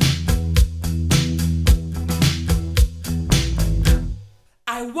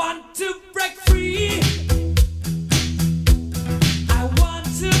 I want to break free. I want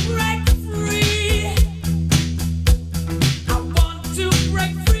to break free. I want to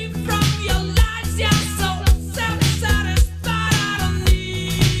break free from your lies. You're so self-satisfied. I don't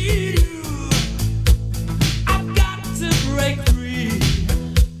need you. I've got to break free.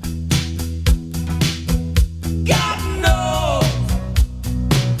 God knows.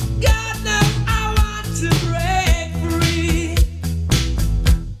 God knows I want to break free.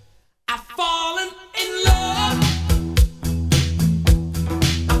 I've fallen in love.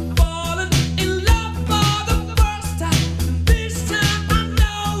 I've fallen in love for the first time. This time I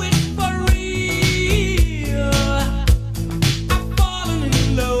know it's for real. I've fallen in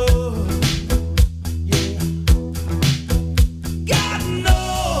love. Yeah. God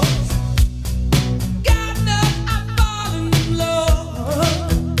knows. God knows I've fallen in love.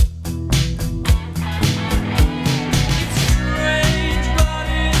 It's strange, but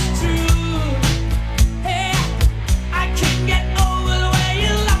it's true. Hey, I can't get over the way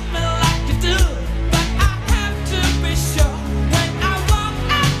you love me like you do. But I have to be sure when I walk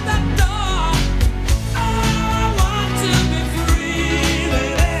out the door. Oh, I want to be free,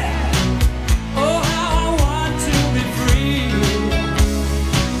 baby. Oh, how I want to be free.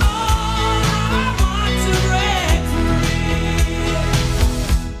 Oh, I want to break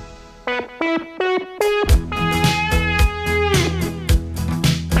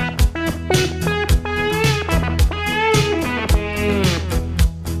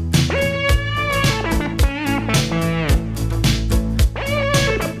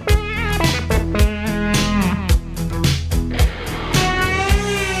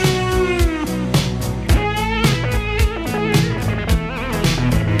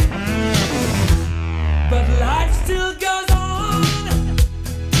But life still goes on.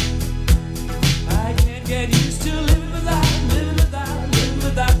 I can't get used to living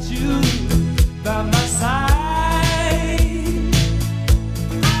without you by my side.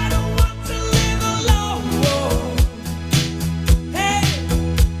 I don't want to live alone. Hey,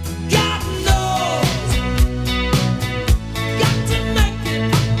 God knows. Got to make it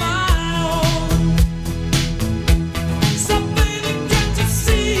on my own. So baby, can't you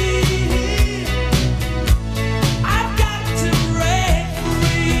see? I've got to break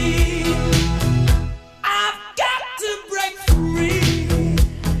free. I've got to break free.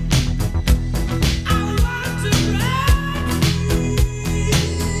 I want to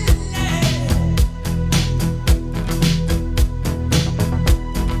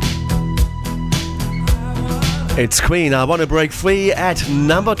It's Queen, I Want to Break Free at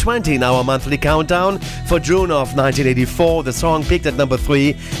number 20 in our monthly countdown for June of 1984. The song peaked at number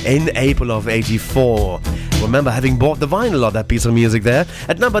 3 in April of 84. remember having bought the vinyl of that piece of music there.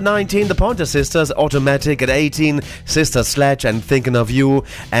 At number 19, the Pointer Sisters, Automatic. At 18, Sister Sledge and Thinking of You.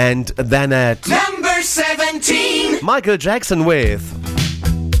 And then at Number 17, Michael Jackson with...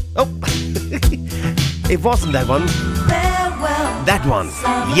 Oh, it wasn't that one. Farewell. That one,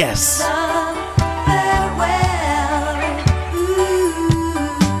 yes.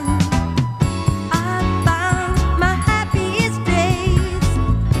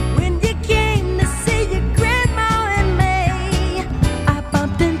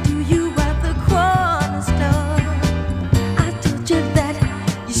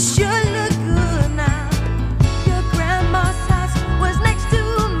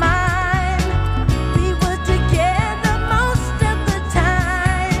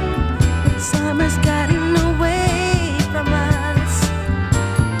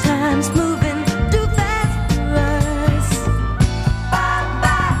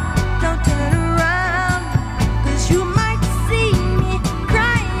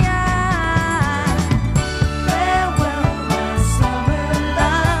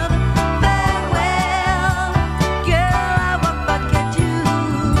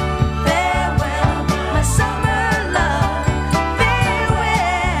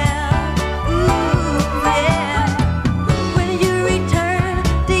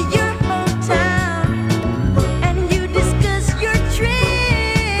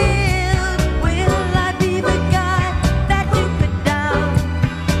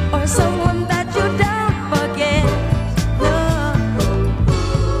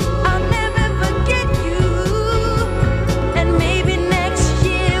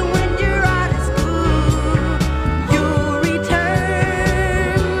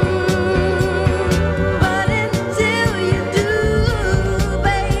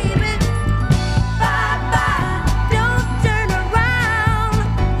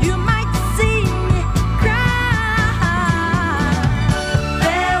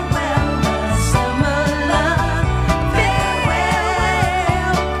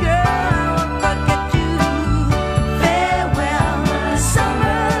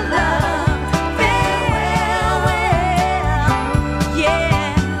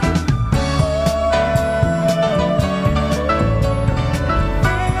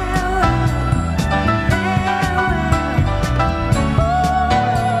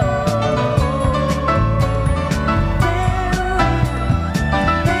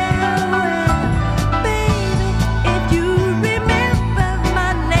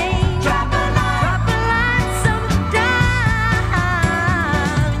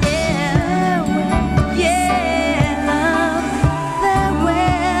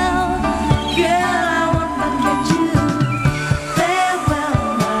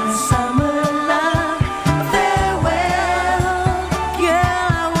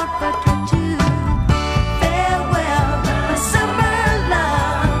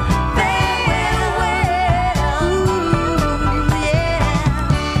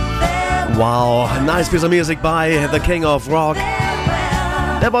 Wow, a nice piece of music by the King of Rock.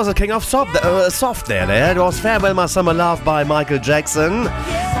 There was a King of Soft there. It was Farewell My Summer Love by Michael Jackson.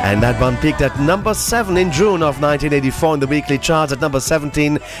 And that one peaked at number 7 in June of 1984 in the weekly charts, at number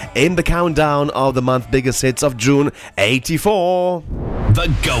 17 in the countdown of the month biggest hits of June 84.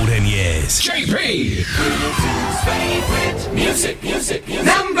 The Golden Years. JP. Favorite music.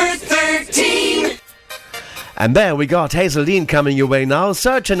 Number 13. And there we got Hazeline coming your way now.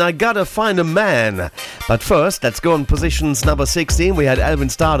 Searching, I Gotta Find a Man. But first, let's go on positions. Number 16, we had Elvin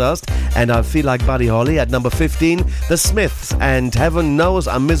Stardust and I Feel Like Buddy Holly. At number 15, The Smiths and Heaven Knows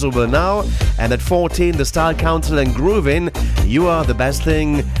I'm Miserable Now. And at 14, The Style Council and Groovin', You Are the Best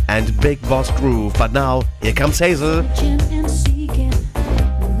Thing and Big Boss Groove. But now, here comes Hazel.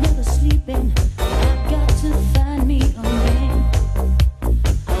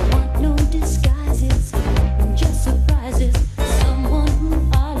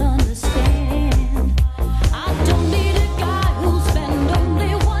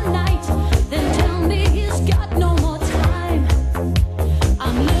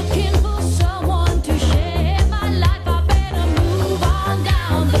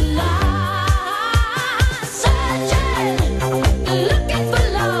 Down the line, searching.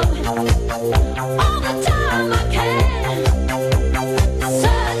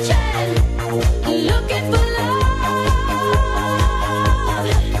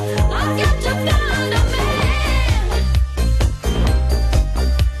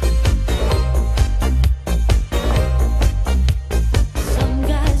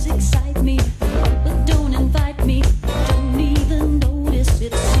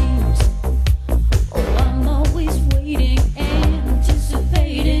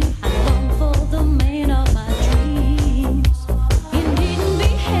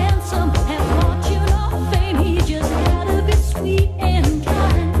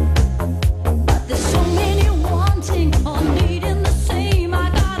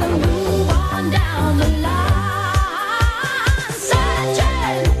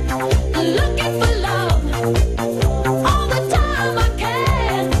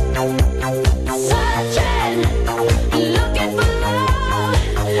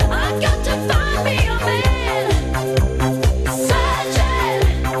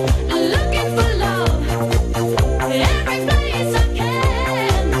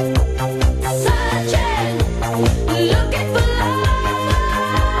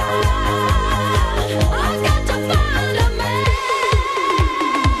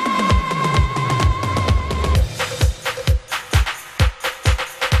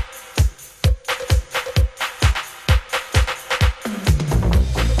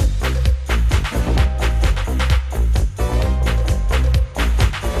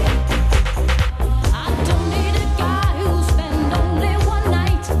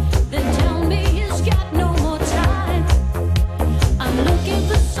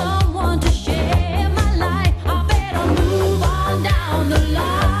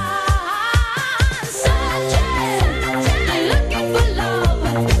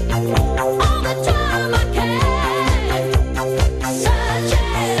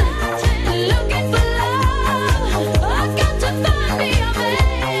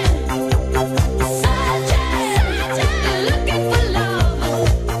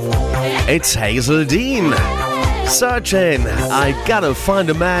 It's Hazel Dean. Searching. I Gotta Find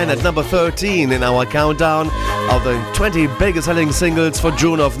a Man at number 13 in our countdown of the 20 biggest selling singles for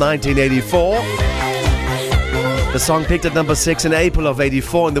June of 1984. The song peaked at number 6 in April of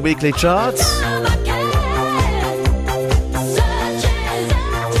 84 in the weekly charts.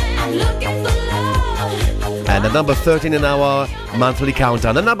 And at number 13 in our monthly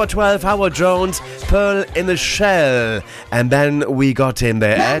countdown. At number 12, Howard Jones, Pearl in a Shell. And then we got in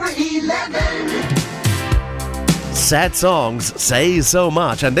there at Sad Songs Say So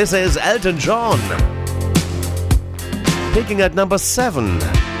Much. And this is Elton John, peaking at number 7.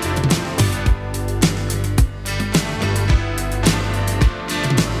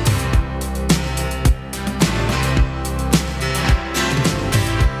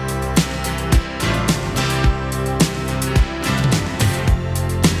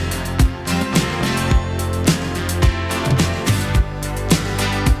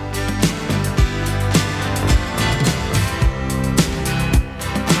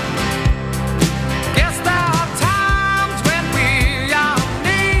 Guess there are times when we all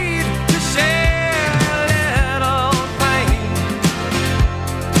need to share a little pain,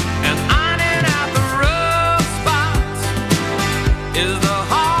 and ironing out the rough spots is the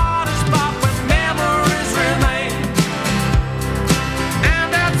hardest part when memories remain. And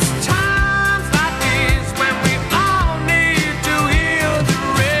it's times like these when we all need to hear the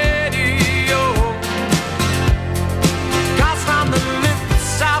radio, 'cause from the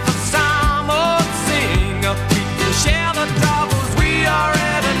lips of a some old singer we can share the troubles we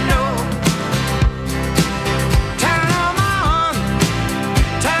already know. Turn 'em on,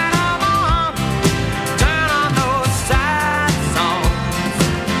 turn 'em on, turn on those sad songs.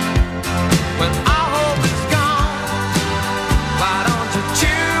 When all hope is gone, why don't you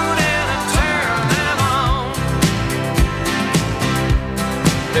tune in and turn them on?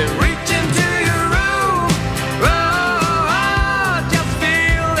 They reach into your room, oh, just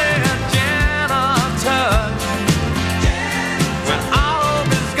feel their gentle touch. When all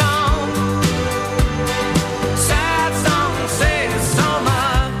hope is gone, sad songs say so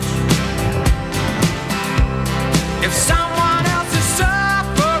much. If someone else is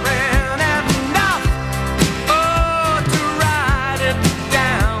suffering enough, oh, to write it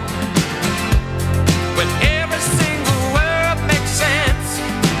down, when every single word makes sense,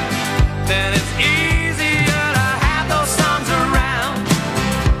 then it's easier to have those songs around.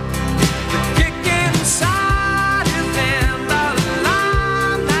 The kick inside is in the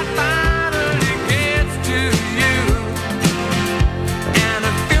line that finally gets to you, and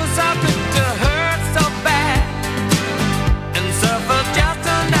it feels so good to hurt so bad and suffer just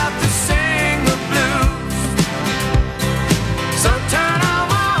enough to sing the blues. So turn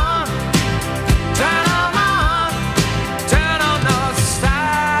 'em on, turn 'em on, turn on those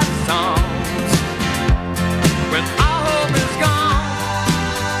sad songs. When all hope is gone,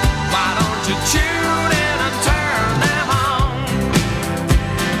 why don't you tune in and turn them on?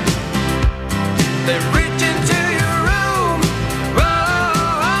 They reach into your room, oh,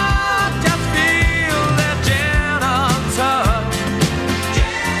 just feel their gentle touch.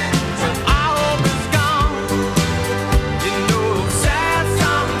 When all hope is gone, you know sad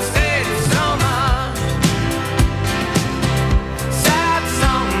songs say so much. Sad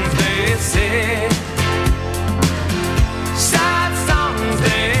songs they say, sad songs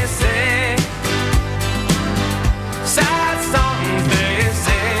they say, sad songs they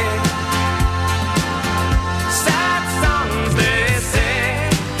say, sad songs they say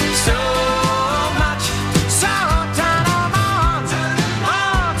so much. So turn 'em on,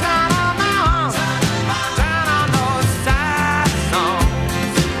 oh, turn 'em on, turn on those sad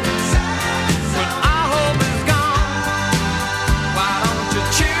songs. When all hope is gone, why don't you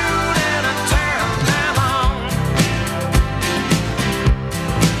tune in and turn them on?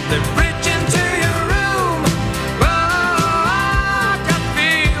 They reach into your room, oh, just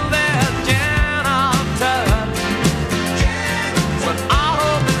feel their gentle touch. When all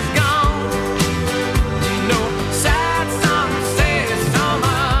hope is gone, you know sad songs say so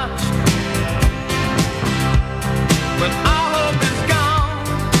much. When all hope is gone,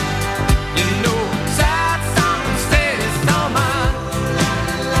 you know sad songs say so much.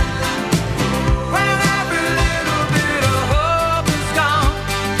 When every little bit of hope is gone,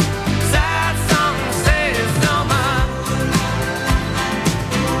 sad songs say so much.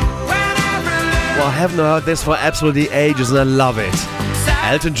 When every little Well, I haven't heard this for absolutely ages and I love it.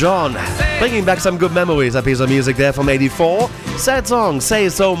 Elton John, bringing back some good memories. A piece of music there from 84. Sad Songs Say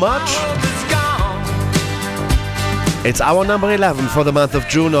So Much. It's our number 11 for the month of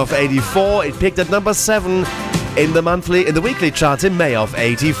June of 84. It peaked at number 7 in the weekly charts in May of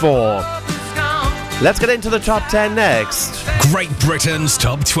 84. Let's get into the top 10 next. Great Britain's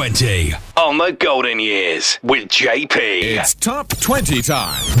Top 20 on the Golden Years with JP. It's Top 20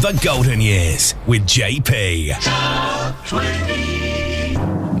 time. The Golden Years with JP. Top 20.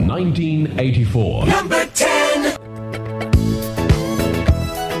 1984. Number 10.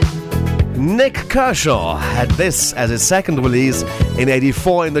 Nick Kershaw had this as his second release in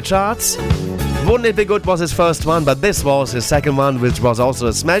 84 in the charts. Wouldn't It Be Good was his first one, but this was his second one, which was also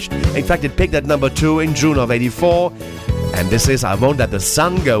a smash. In fact, it peaked at number 2 in June of 84. And this is I Won't Let the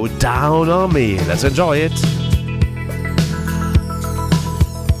Sun Go Down on Me. Let's enjoy it.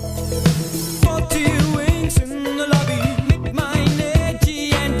 40 winks in the lobby, make mine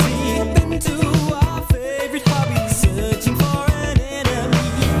edgy and deep into our favorite hobby, searching for an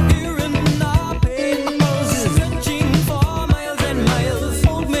enemy. Here in our paper poses, searching for miles and miles.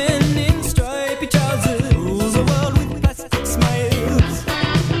 Old men in stripy trousers, rules the world with plastic smiles.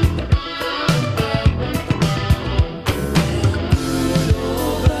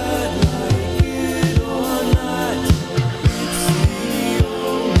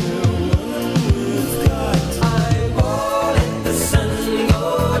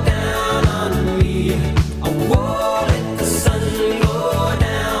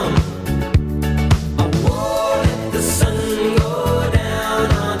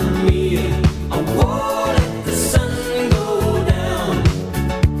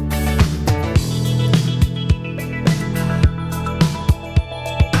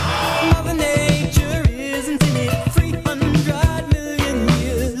 Mother Nature isn't in it. 300 million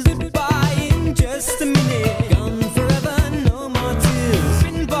years. Goodbye in just a minute. Gone forever, no more tears.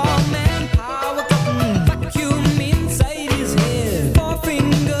 Pinball man, power button, vacuum inside his head.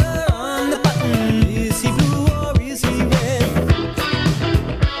 Forefinger on the button. Is he blue or is he red? Break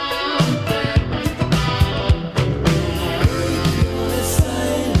your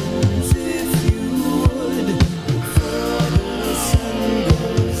silence if you would. Before the sun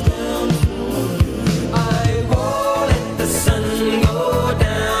goes down for good. I won't let the sun go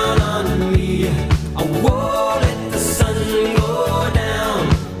down on me. I won't let the sun go down.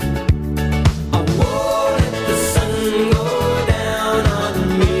 I won't let the sun go down on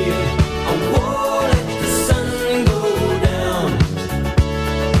me. I won't let the sun go down.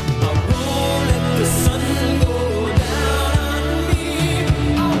 I won't let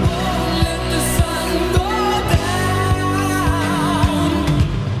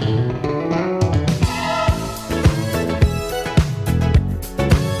the sun go down on me. I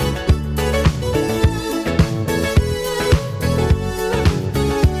won't let the sun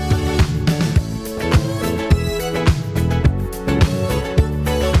go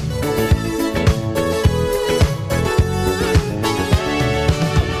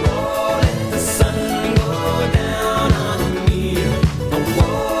down. The sun go down on me. I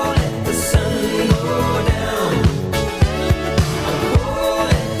won't let the sun go down. I won't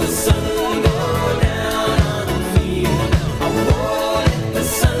let the sun go down on me. I won't let the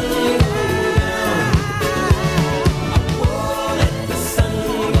sun go down. I won't let the sun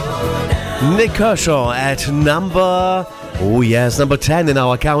go down. Nick Kershaw at number... Oh yes, number 10 in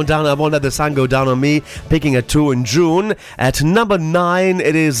our countdown. I Won't Let the Sun Go Down on Me, picking at 2 in June. At number 9,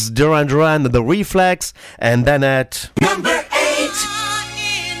 it is Duran Duran, The Reflex. And then at Number 8.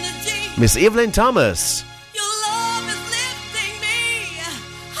 Miss Evelyn Thomas.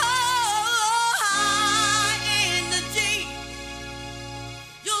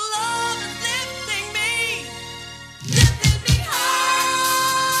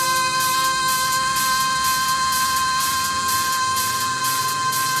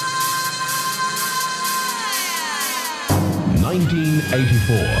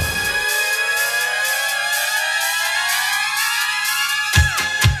 Four. 1984.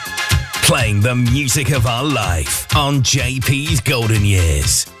 Playing the music of our life on JP's Golden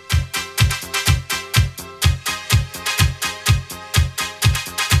Years.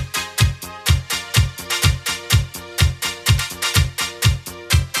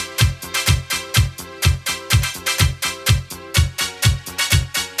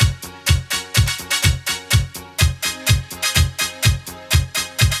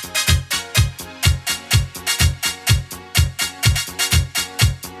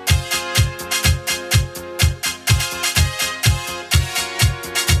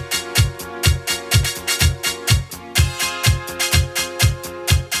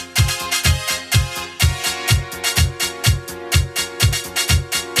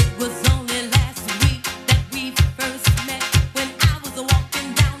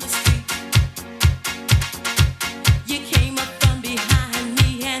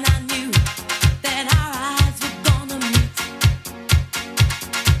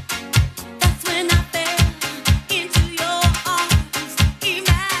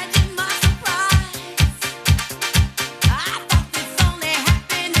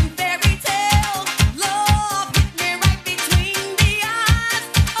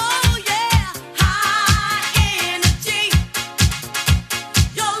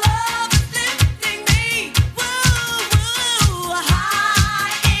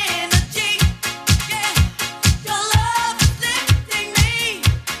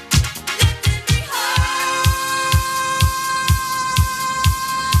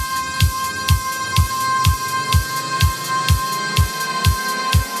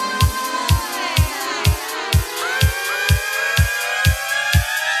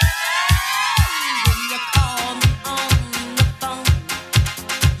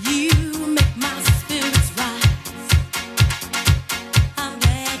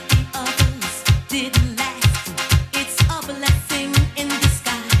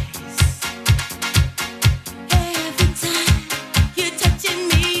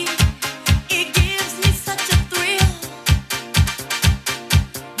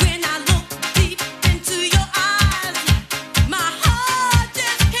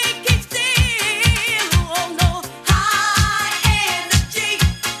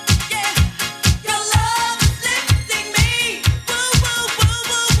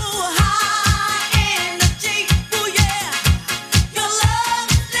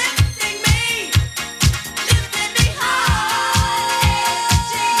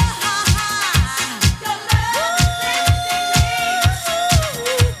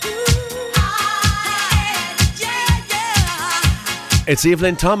 It's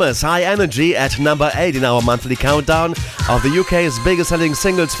Evelyn Thomas, High Energy, at number 8 in our monthly countdown of the UK's biggest selling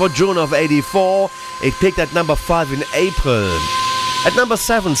singles for June of 84. It peaked at number 5 in April. At number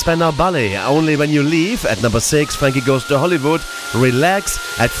 7, Spandau Ballet, Only When You Leave. At number 6, Frankie Goes to Hollywood, Relax.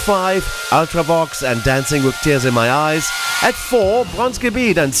 At 5, Ultravox and Dancing with Tears in My Eyes. At 4, Bronski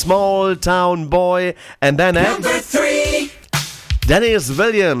Beat and Small Town Boy. And then at Number 3, Dennis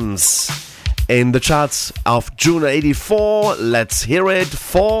Williams. In the charts of June 84, let's hear it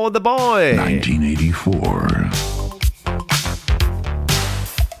for the boy. 1984.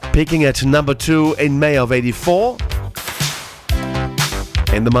 Peaking at number 2 in May of 84.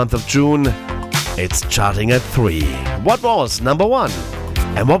 In the month of June, it's charting at 3. What was number 1?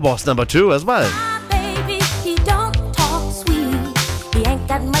 And what was number 2 as well? Baby, he don't talk sweet. He ain't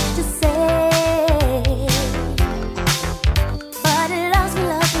got much to say. But he loves me,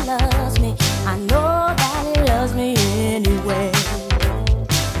 loves me, loves me. I know that he loves me anyway.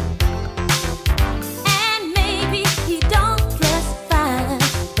 And maybe he don't dress fine,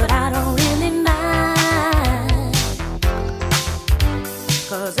 but I don't really mind.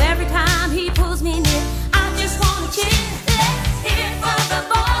 'Cause every time he pulls me near, I just wanna chill. Let's hear it for the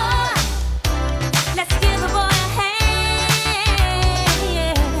boy. Let's give the boy a hand.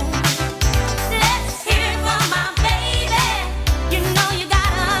 Yeah. Let's hear it for my baby. You know you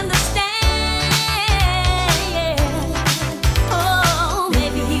gotta understand. Yeah. Oh,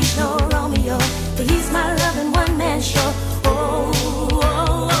 maybe he's no Romeo, but he's my loving one-man show. Oh, oh,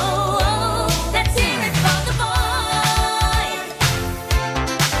 oh, oh. Let's hear it for the boy.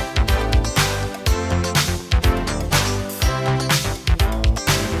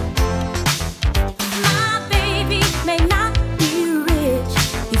 My baby may not be rich,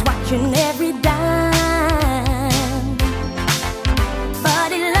 he's watching every dime.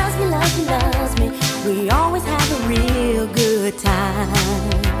 But he loves me, loves me, loves me. We always have a real good time.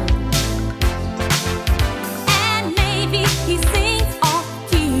 And maybe he sings off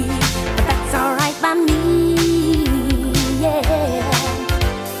key, but that's alright by me. Yeah.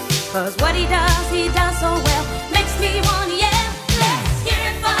 'Cause what he does so well, makes me wanna yell. Let's hear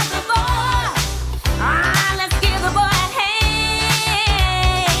it for the boy. Ah, let's give the boy a hand.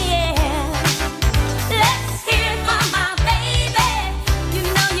 Yeah. Let's hear it for my baby. You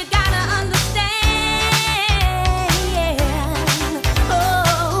know you gotta understand. Yeah.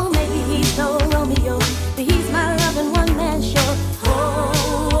 Oh, maybe he's no Romeo, but he's my loving one-man show. Oh,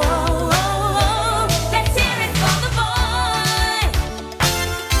 oh, oh, oh. Let's hear it for the boy.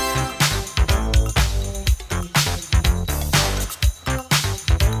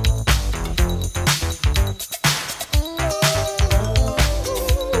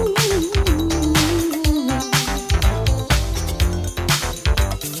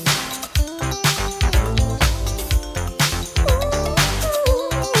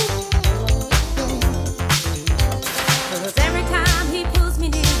 Cause every time he pulls me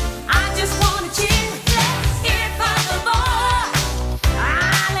near, I just wanna cheer. Let's hear it for the boy.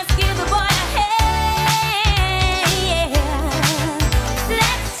 Ah, let's give the boy a hand. Yeah.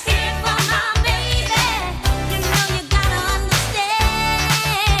 Let's hear it for my baby. You know you gotta understand.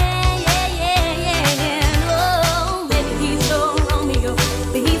 Yeah, yeah, yeah. Oh, maybe he's no Romeo,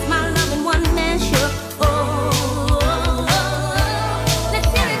 but he's my loving one-man show. Oh, oh, oh, oh. Let's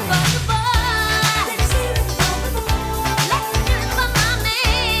hear it for the boy. Let's hear it for the boy. Let's hear it for my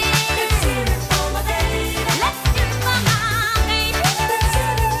man. Let's hear it for my baby. Let's hear it for my baby. Let's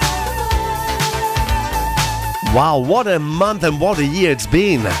hear it for the boy. Wow, what a month and what a year it's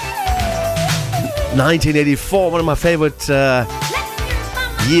been. 1984, one of my favorite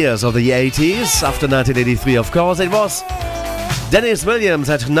years of the 80s. After 1983, of course, it was Dennis Williams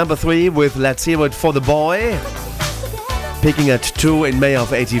at number 3 with Let's Hear It for the Boy. Peaking at 2 in May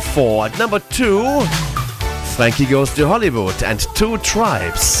of 84. At number 2, Frankie Goes to Hollywood and Two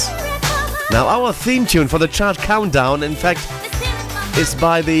Tribes. Now, our theme tune for the chart countdown, in fact, is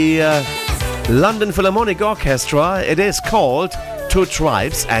by the London Philharmonic Orchestra. It is called Two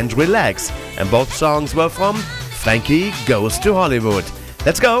Tribes and Relax. And both songs were from Frankie Goes to Hollywood.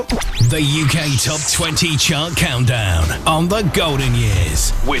 Let's go. The UK Top 20 Chart Countdown on the Golden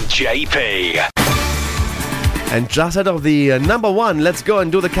Years with JP. And just out of the number 1, let's go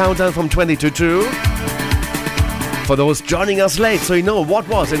and do the countdown from 20 to 2. For those joining us late, so you know what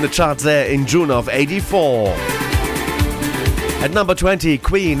was in the charts there in June of 84. At number 20,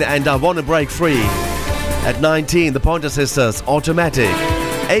 Queen and I Wanna Break Free. At 19, the Pointer Sisters, Automatic.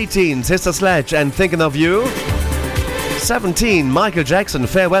 18, Sister Sledge and Thinking of You. 17, Michael Jackson,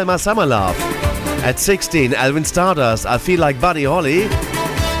 Farewell My Summer Love. At 16, Alvin Stardust, I Feel Like Buddy Holly.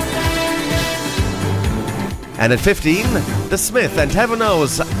 And at 15, The Smith and Heaven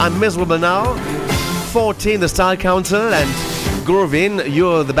Knows I'm Miserable Now. 14, The Style Council and Groovin',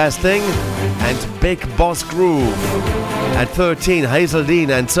 You're the Best Thing. And Big Boss Groove. At 13, Hazel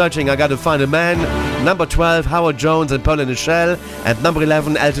Dean and Searching I Gotta Find a Man. Number 12, Howard Jones and Paul and Michelle. At number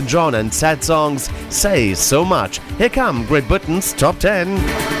 11, Elton John and Sad Songs Say So Much. Here come Great Britain's Top 10.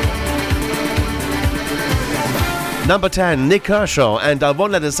 Number 10, Nick Kershaw and I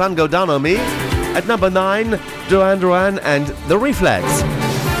Won't Let the Sun Go Down on Me. At number 9, Duran Duran and The Reflex.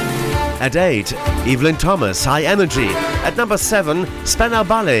 At 8, Evelyn Thomas, High Energy. At number 7, Spanner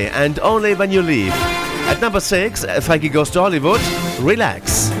Ballet and Only When You Leave. At number 6, Frankie Goes to Hollywood,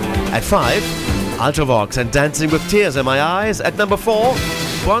 Relax. At 5, Ultravox and Dancing with Tears in My Eyes. At number 4,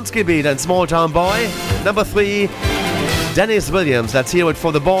 Bronski Beat and Small Town Boy. Number 3, Dennis Williams, Let's Hear It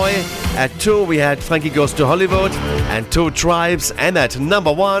for the Boy. At 2, we had Frankie Goes to Hollywood and Two Tribes. And at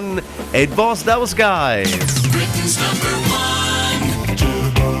number 1, it was those guys. Britain's number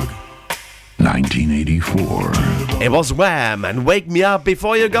 1984. It was Wham! And Wake Me Up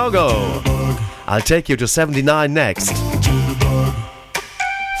Before You Go Go. I'll take you to 79 next.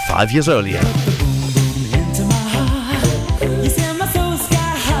 5 years earlier. You send my soul sky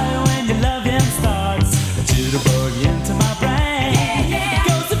high when your loving starts. A jitterbug into my brain. It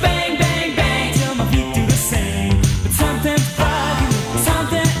goes to bang, bang, bang till my feet do the same. But something's bugging,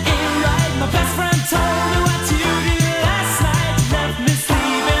 something ain't right. My best friend told me what you did last night. You left me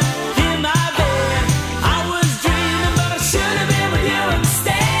sleeping in my bed. I was dreaming, but I should have been with you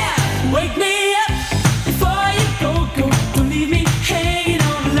instead. Wake me up before you go, go. Don't leave me hanging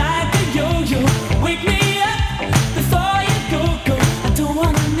on like a yo-yo. Wake me up before you go, go. I don't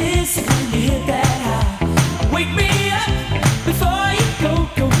wanna miss it when you hit that high. Wake me up before you go,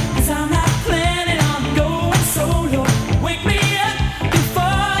 go. 'Cause I'm not planning on going solo. Wake me up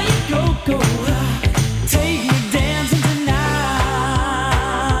before you go, go. Take me dancing tonight.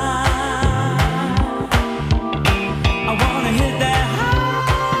 I wanna hit that high.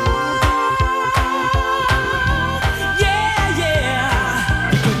 Yeah,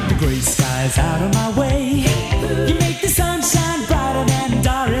 yeah. You put the gray skies out of my way. You make the sunshine brighter than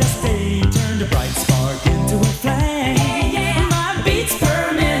Doris Day. Turn the bright spark into a flame. My beats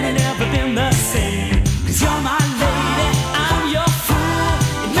per minute never been the same. 'Cause you're my lady, I'm your fool.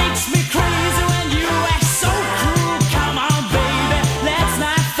 It makes me crazy when you act so cruel. Come on, baby, let's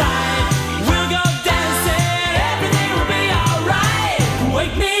not fight. We'll go dancing, everything will be alright.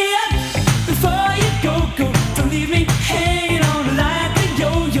 Wake me up before you go, go. Don't leave me hanging on like a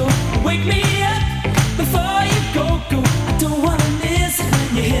yo-yo. Wake me up before you go, go. I don't wanna miss it when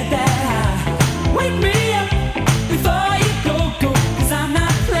you hit that high. Wake me up before you go, go. 'Cause I'm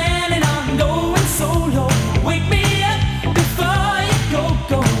not planning on going solo. Wake me up before you go,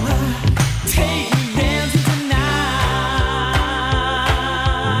 go. Take me dancing tonight.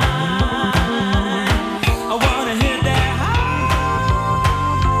 I wanna hit that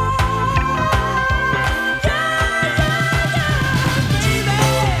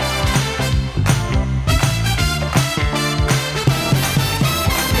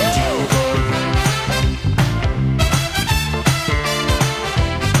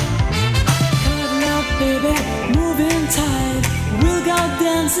Cuddle up, baby, moving tight. We'll go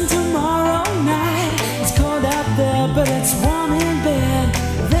dancing tomorrow night. It's cold out there, but it's warm in bed.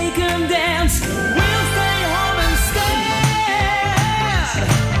 They can dance, we'll stay home instead.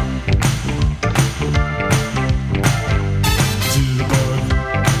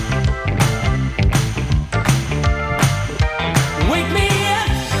 Wake me up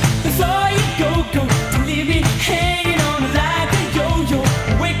before you go, go. Don't leave me hanging on like a yo-yo.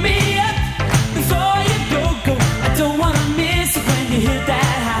 Wake me up before you go, go. I don't wanna miss it when you hit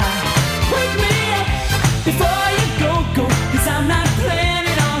that high. Wake me up before you go, go. 'Cause I'm not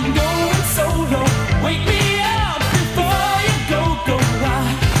planning on going solo. Wake me up before you go, go.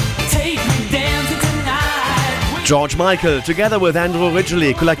 Take me dancing tonight. George Michael, together with Andrew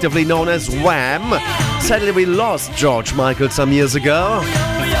Ridgeley, collectively known as Wham. Sadly, we lost George Michael some years ago.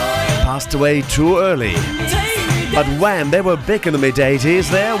 Passed away too early. But Wham, they were big in the mid-80s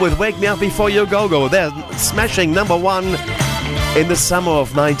there with Wake Me Up Before You Go Go. They're smashing number 1 in the summer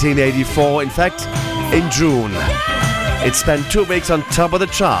of 1984. In fact, in June. It spent 2 weeks on top of the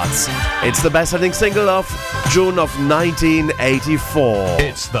charts. It's the best-selling single of June of 1984.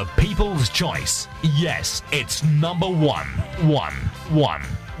 It's the people's choice. Yes, it's number 1. 1, 1,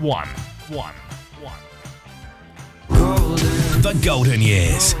 1, 1, 1. The Golden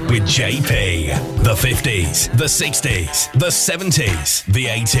Years with JP. The 50s, the 60s, the 70s, the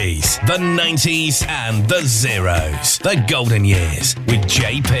 80s, the 90s, and the zeros. The Golden Years with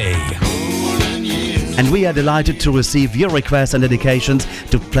JP. Golden years. And we are delighted to receive your requests and dedications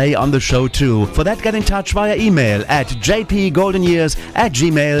to play on the show too. For that, get in touch via email at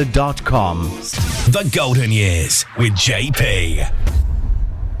jpgoldenyears@gmail.com. The Golden Years with JP.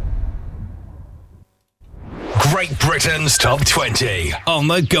 Great Britain's Top 20 on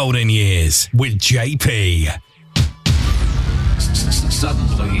The Golden Years with JP.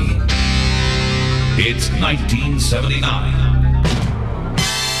 Suddenly, it's 1979.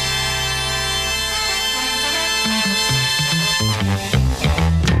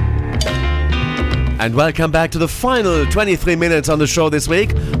 And welcome back to the final 23 minutes on the show this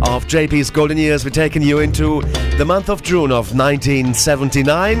week of JP's Golden Years. We're taking you into the month of June of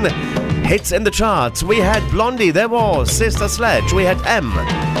 1979. Hits in the charts. We had Blondie, there was Sister Sledge, we had M,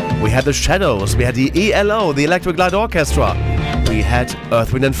 we had The Shadows, we had the ELO, the Electric Light Orchestra, we had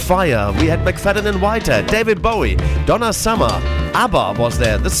Earth, Wind & Fire, we had McFadden and Whitehead, David Bowie, Donna Summer, ABBA was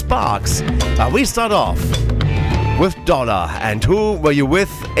there, The Sparks. We start off with Dollar, and who were you with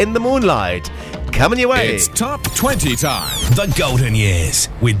in the moonlight? Coming your way. It's Top 20 time. The Golden Years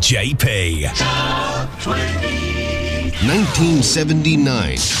with JP. Top 20.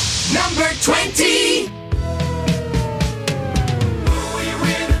 1979. Number 20.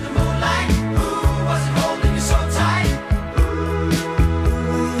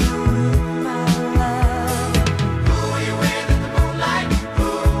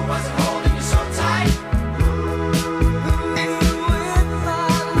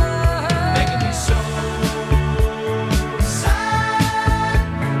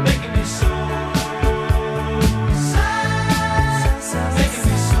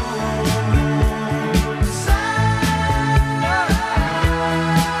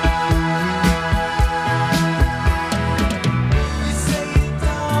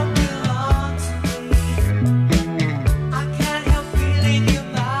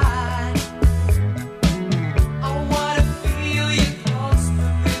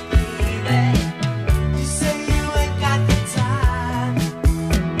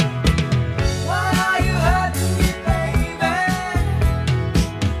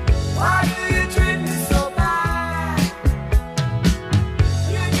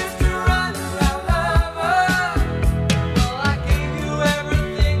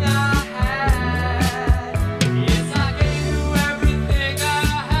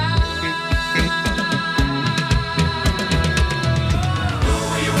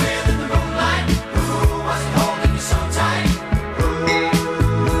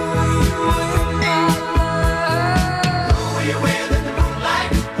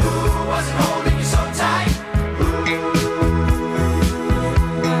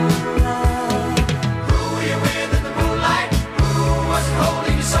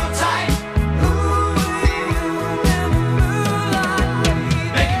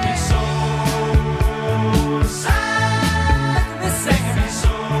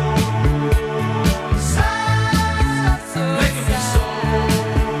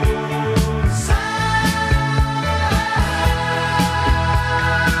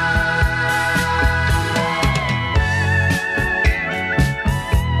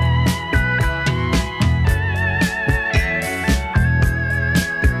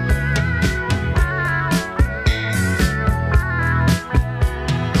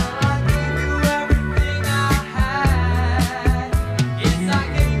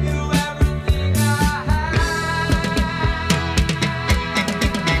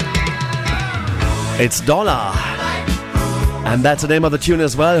 It's Dollar. And that's the name of the tune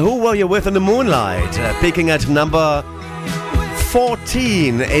as well. Who Were You With in the Moonlight? Peaking at number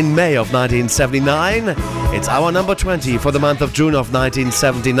 14 in May of 1979. It's our number 20 for the month of June of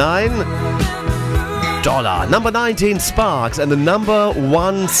 1979. Dollar. Number 19, Sparks, and the number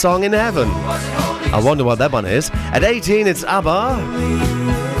 1 song in heaven. I wonder what that one is. At 18, it's ABBA.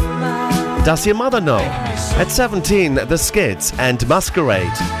 Does Your Mother Know? At 17, The Skids and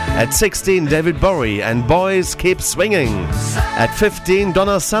Masquerade. At 16, David Bowie and Boys Keep Swinging. At 15,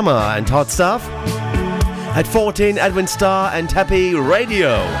 Donna Summer and Hot Stuff. At 14, Edwin Starr and Happy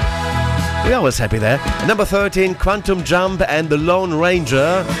Radio. We're always happy there. At number 13, Quantum Jump and The Lone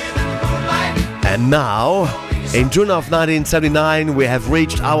Ranger. And now, in June of 1979, we have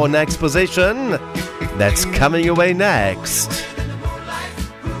reached our next position. That's coming your way next.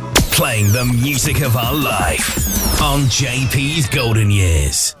 Playing the music of our life on JP's Golden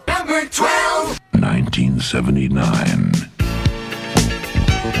Years. Number 12. 1979.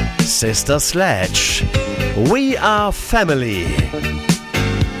 Sister Sledge. We Are Family.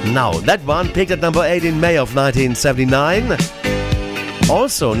 Now, that one peaked at number 8 in May of 1979.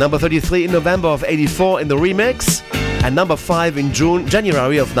 Also, number 33 in November of 84 in the remix. and number 5 in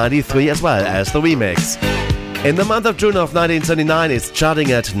January of 93 as well as the remix. In the month of June of 1979, it's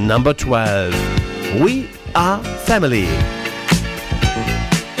charting at number 12. We Are Family.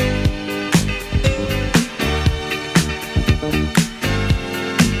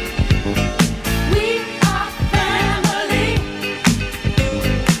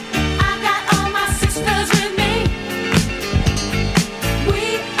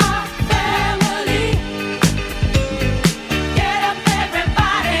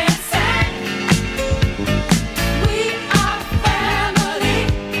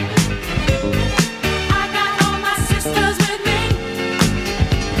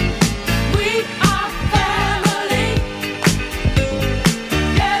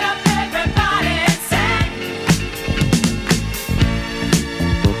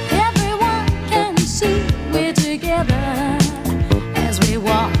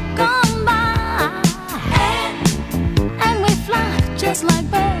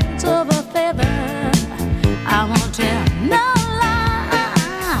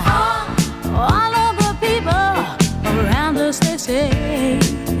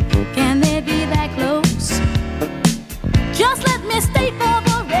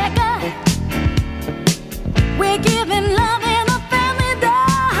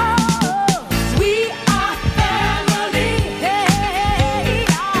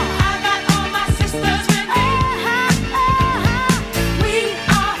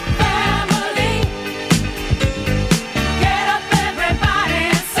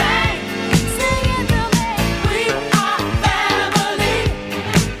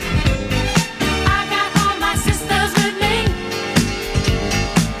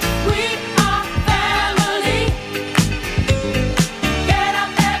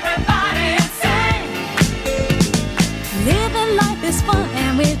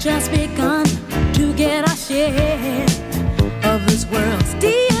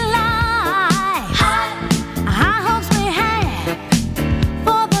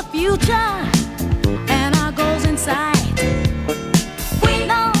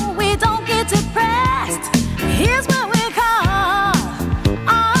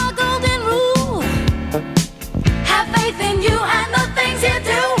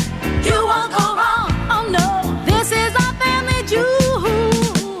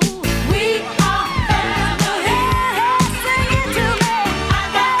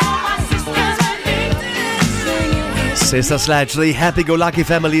 Sister Sledge, the happy-go-lucky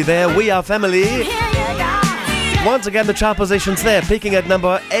family there. We Are Family. Once again, the chart positions there, peaking at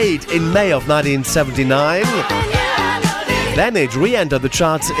number 8 in May of 1979. Then it re-entered the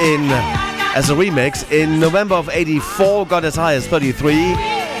charts as a remix in November of 84, got as high as 33.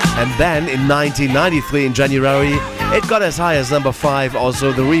 And then in 1993, in January, it got as high as number 5,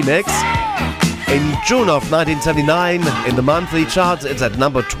 also the remix. In June of 1979, in the monthly charts, it's at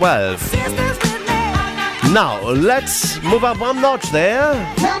number 12. Now, let's move up one notch there.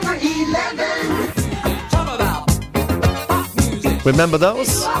 Number 11. Remember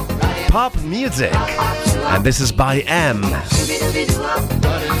those? Pop music. And this is by M.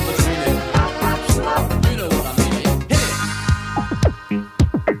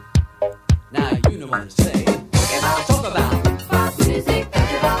 Now you know what to say. Talk about pop music.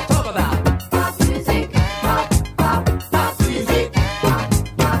 Talk about pop music. Pop music.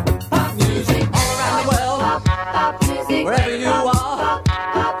 Pop music. All around the world. Pop music. Wherever you are.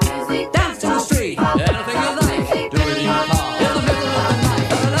 Pop music. Dance to the street. Anything you like. Do it in your car. In the middle of the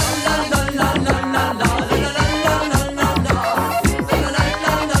night.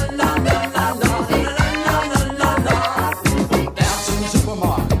 Dance in the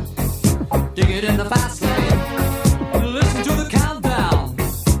supermarket. Dig it in the fast lane. Listen to the countdown.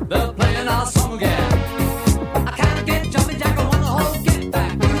 They're playing our song again. I can't get jumping jack. I wanna hold get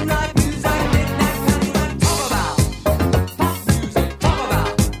back. You like music, knick-knack, paddywhack. Talk about pop music. Talk about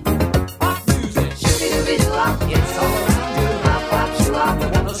pop music. Shooby-dooby-doo-wop. It's all around you. Pop, shoo-wop. I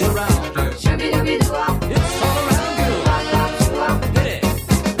wanna surround you. Shooby-dooby-doo-wop. It's all around you. Pop, shoo-wop. Hit it.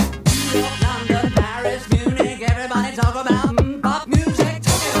 New York, London, Paris, Munich. Everybody talk about pop music.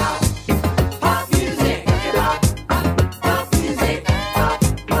 Talk about pop music. Talk about pop music.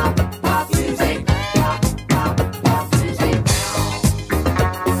 Pop music. Pop music.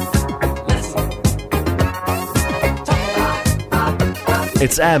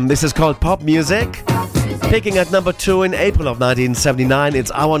 It's M. This is called Pop Music. Peaking at number 2 in April of 1979,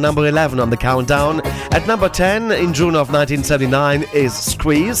 it's our number 11 on the countdown. At number 10 in June of 1979 is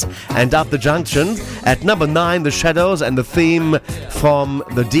Squeeze and Up the Junction. At number 9, The Shadows and the theme from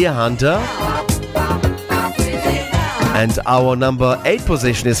The Deer Hunter. And our number 8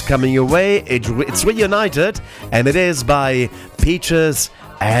 position is coming your way. It's Reunited, and it is by Peaches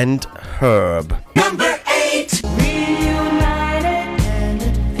and Herb. Number 8. Reunited and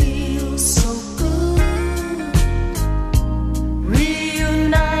it feels so good.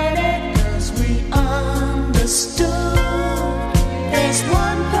 Reunited 'cause we understood. There's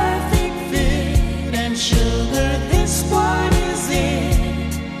one perfect fit and sugar, this one is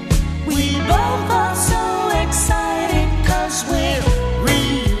it. We both are so excited 'cause we're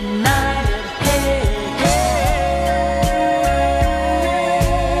reunited. Hey,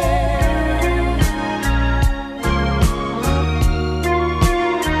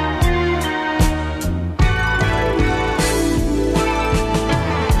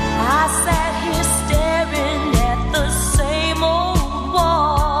 I sat here staring at the same old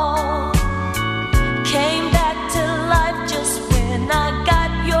wall. Came back to life just when I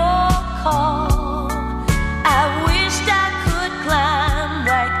got your call. I wished I could climb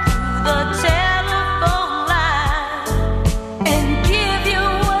right through the telephone line and give you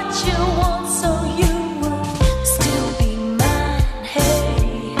what you want so you would still be mine.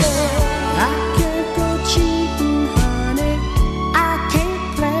 Hey, hey. I can't go cheating, honey. I can't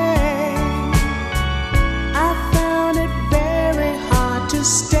play. I found it very hard to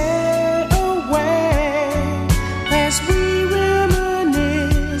stay away as we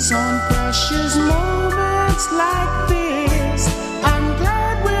reminisce on precious moments like this. I'm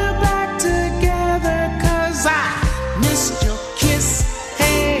glad we're back together 'cause I missed your kiss.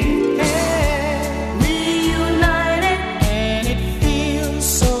 Hey, hey. Reunited and it feels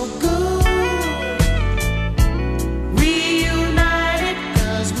so good. Reunited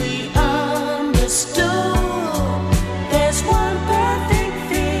 'cause we understood. There's one perfect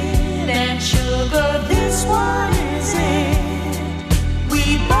fit and sugar, this one is it. We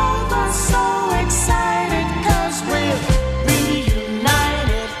both are so excited 'cause we're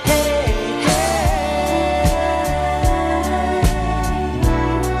reunited. Hey, hey.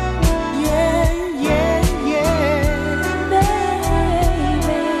 Yeah, yeah, yeah,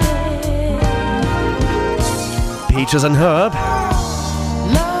 baby. Peaches and Herb.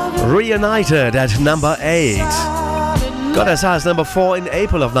 Reunited at number 8. Got as high as number 4 in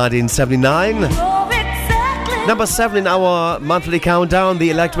April of 1979. Number 7 in our monthly countdown,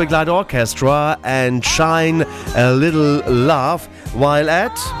 the Electric Light Orchestra and Shine a Little Love, while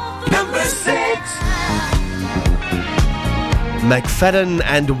at Number 6. McFadden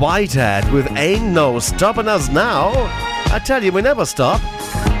and Whitehead with Ain't No Stopping Us Now. I tell you, we never stop.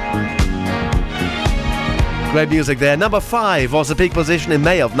 Great music there. Number 5 was a peak position in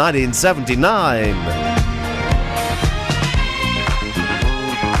May of 1979.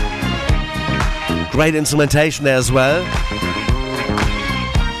 Great instrumentation there as well.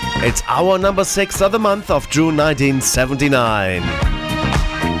 It's our number 6 of the month of June 1979.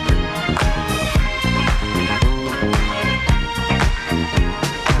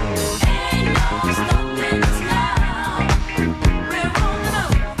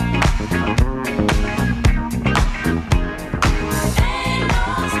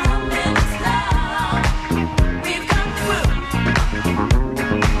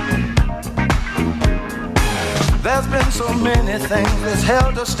 There's been so many things that's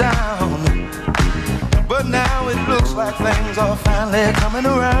held us down, but now it looks like things are finally coming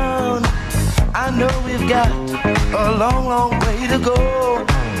around. I know we've got a long, long way to go,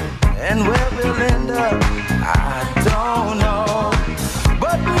 and where we'll end up, I don't know.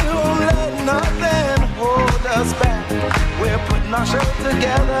 But we won't let nothing hold us back. We're putting our show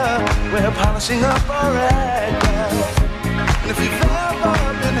together, we're polishing up our act. And if you've ever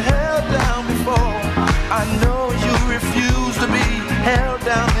been held down before, I know you refuse to be held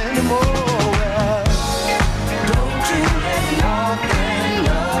down anymore. Don't you let nothing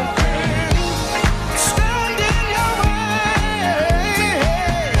stand in your way.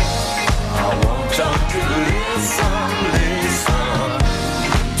 I want you to listen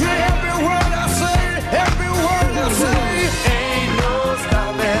to every word I say, every word I say. Ain't no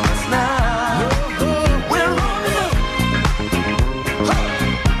stopping us now. We're rolling up.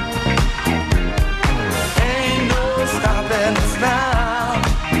 Ain't no stopping us now.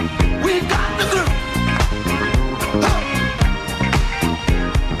 We got the groove.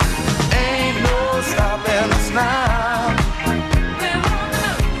 Ain't no stopping us now.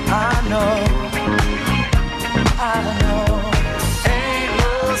 I know. Ain't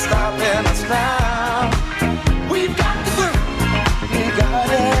no stopping us now. We've got the groove. We got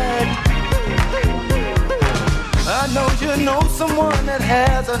it. I know you know someone that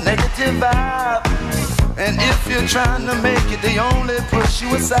has a negative vibe, and if you're trying to make it, they only push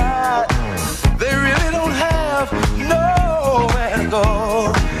you aside. They really don't have no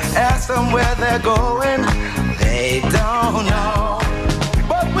they're going, they don't know.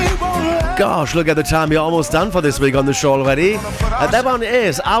 But we won't let Gosh, look at the time. We're almost done for this week on the show already. That one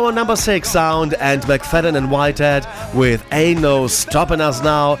is our number 6 sound and McFadden and Whitehead with Ain't No Stopping Us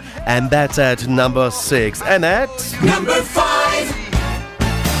Now. And that's at number 6. And at Number 5.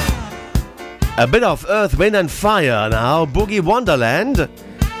 a bit of Earth, Wind and Fire now. Boogie Wonderland,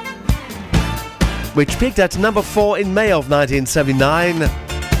 which peaked at number 4 in May of 1979.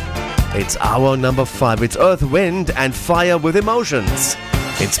 It's our number 5. It's Earth, Wind and Fire with Emotions.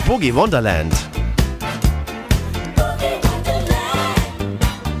 It's Boogie Wonderland.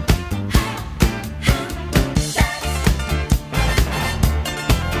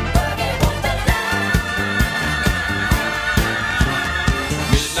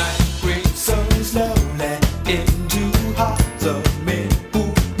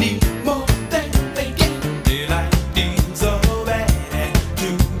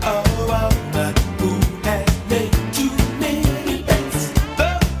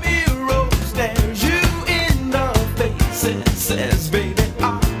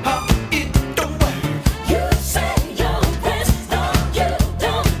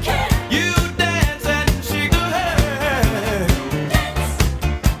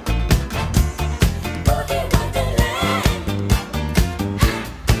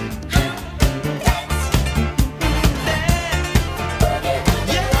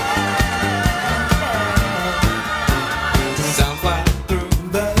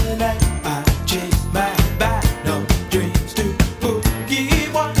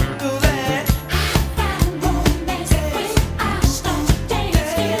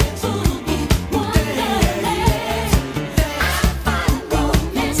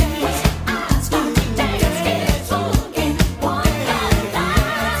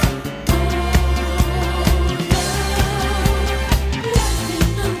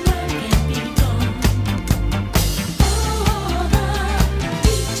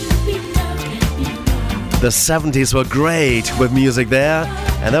 The 70s were great with music there,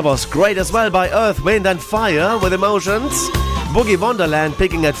 and that was great as well by Earth, Wind and Fire with Emotions. Boogie Wonderland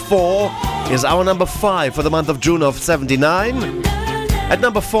picking at 4 is our number 5 for the month of June of 79. At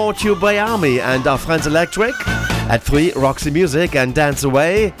number 4, Tube Army and Our Friends Electric. At 3, Roxy Music and Dance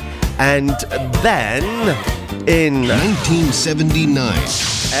Away. And then in 1979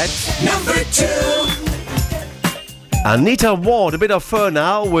 at Number 2. Anita Ward, a bit of fur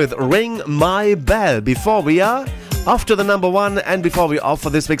now with Ring My Bell. Before we are off to the number 1 and before we off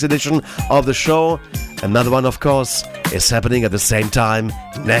for this week's edition of the show, another one, of course, is happening at the same time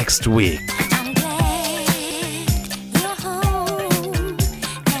next week.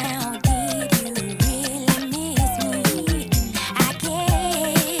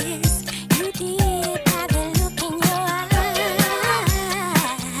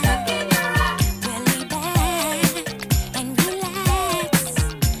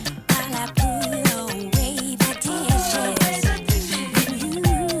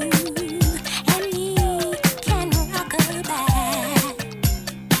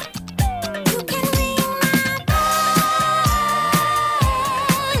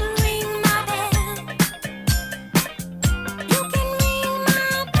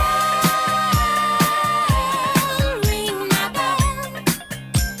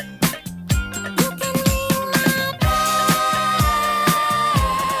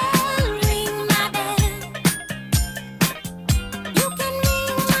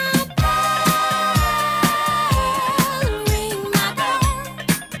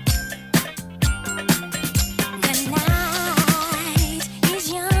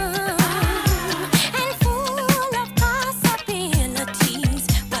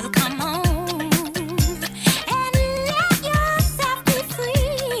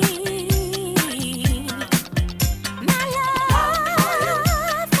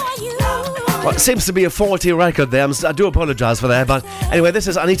 Well, it seems to be a faulty record there. I do apologise for that. But anyway, this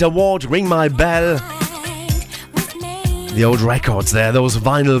is Anita Ward, Ring My Bell. The old records there, those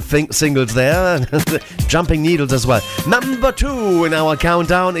vinyl singles there. Jumping Needles as well. Number 2 in our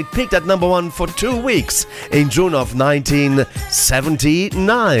countdown. It peaked at number 1 for 2 weeks in June of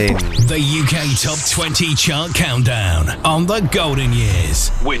 1979. The UK Top 20 Chart Countdown on the Golden Years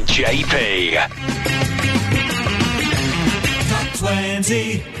with JP. Top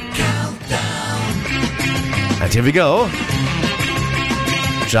 20 Countdown. And here we go.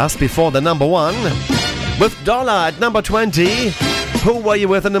 Just before the number 1. With Dollar at number 20, Who Were You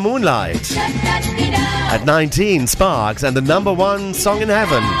With in the Moonlight? At 19, Sparks and the number 1 song in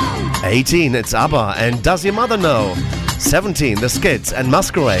heaven. 18, it's ABBA and Does Your Mother Know? 17, The Skids and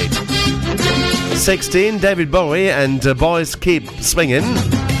Masquerade. 16, David Bowie and Boys Keep Swinging.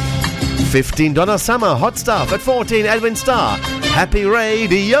 15, Donna Summer, Hot Stuff. At 14, Edwin Starr, Happy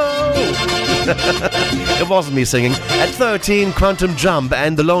Radio. It wasn't me singing. At 13, Quantum Jump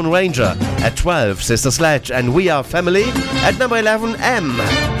and The Lone Ranger. At 12, Sister Sledge and We Are Family. At number 11, M.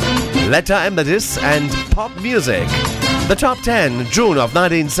 Letter M that is, and Pop Music. The top 10, June of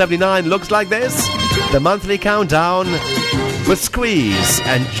 1979, looks like this. The monthly countdown with Squeeze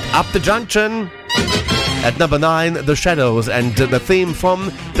and Up the Junction. At number 9, The Shadows and the theme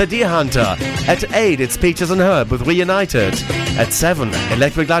from The Deer Hunter. At 8, it's Peaches and Herb with Reunited. At 7,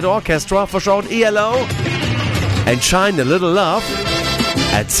 Electric Light Orchestra, for short ELO. And Shine a Little Love.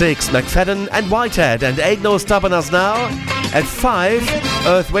 At 6, McFadden and Whitehead and Ain't No Stopping Us Now. At 5,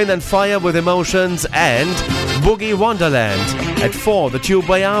 Earth, Wind and Fire with Emotions and Boogie Wonderland. At 4, The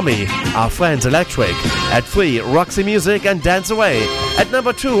Tubeway Army, Our Friends Electric. At 3, Roxy Music and Dance Away. At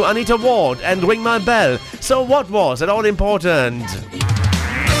number 2, Anita Ward and Ring My Bell. So what was it all important?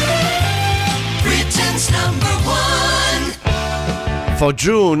 Britain's number 1. For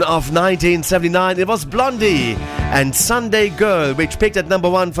June of 1979, it was Blondie and Sunday Girl, which peaked at number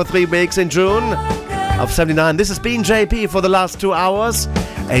 1 for 3 weeks in June of 79. This has been JP for the last 2 hours.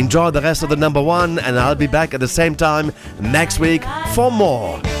 Enjoy the rest of the number 1, and I'll be back at the same time next week for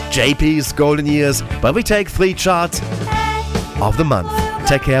more JP's Golden Years, where we take 3 charts of the month.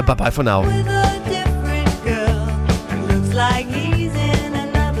 Take care, bye-bye for now. Looks like he's in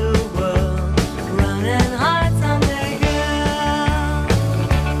another world, running hard Sunday girl.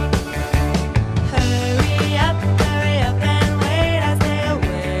 Hurry up and wait. I stay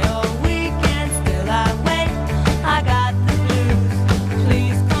away all weekend, still I wait. I got the blues.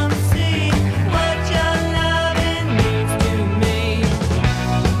 Please come see what your loving means to me.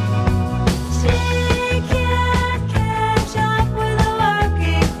 She can't catch up with a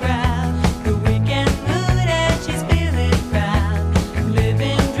working crowd. The weekend mood and she's feeling proud,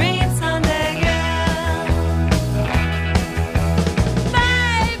 living dreams Sunday girl.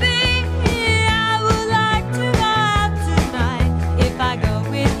 Baby, I would like to go out tonight. If I go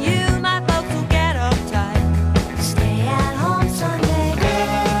with you, my folks will get uptight. Stay at home Sunday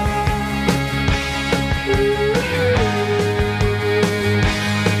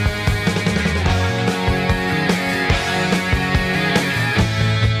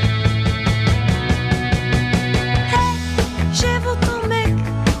J'ai vu ton mec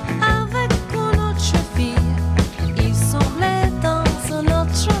avec une autre fille. Ils semblaient dans un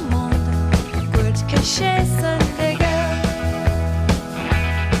autre monde. Good caché, Sunday girl.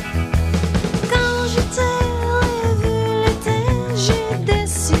 Quand je t'ai revu l'été, j'ai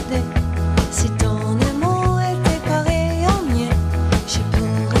décidé. Si ton amour était pareil au mien, je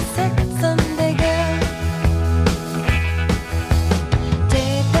pourrais cette Sunday girl.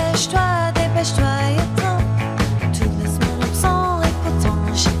 Dépêche-toi, dépêche-toi et attends. Toutes les semaines absent et pourtant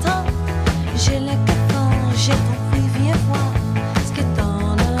j'attends. J'ai le cafon, j'ai compris, viens voir ce que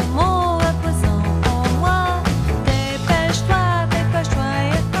ton amour représente pour moi. Dépêche-toi, dépêche-toi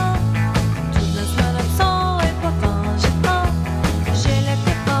et attends. Toutes les semaines absent et pourtant j'attends. J'ai le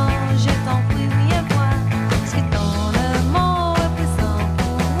cafon, j'ai compris, viens voir ce que ton amour représente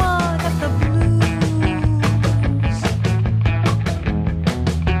pour moi. Got the blues.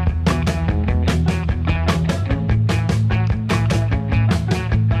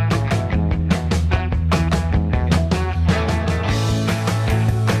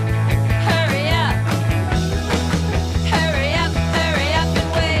 Hurry up and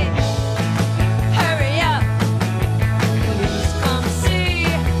wait. Hurry up, please come see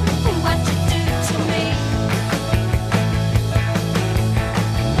what you do to me.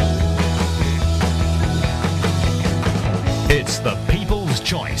 It's the people's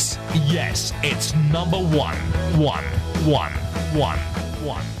choice. Yes, it's number 1.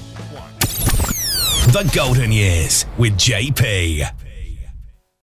 The Golden Years with JP.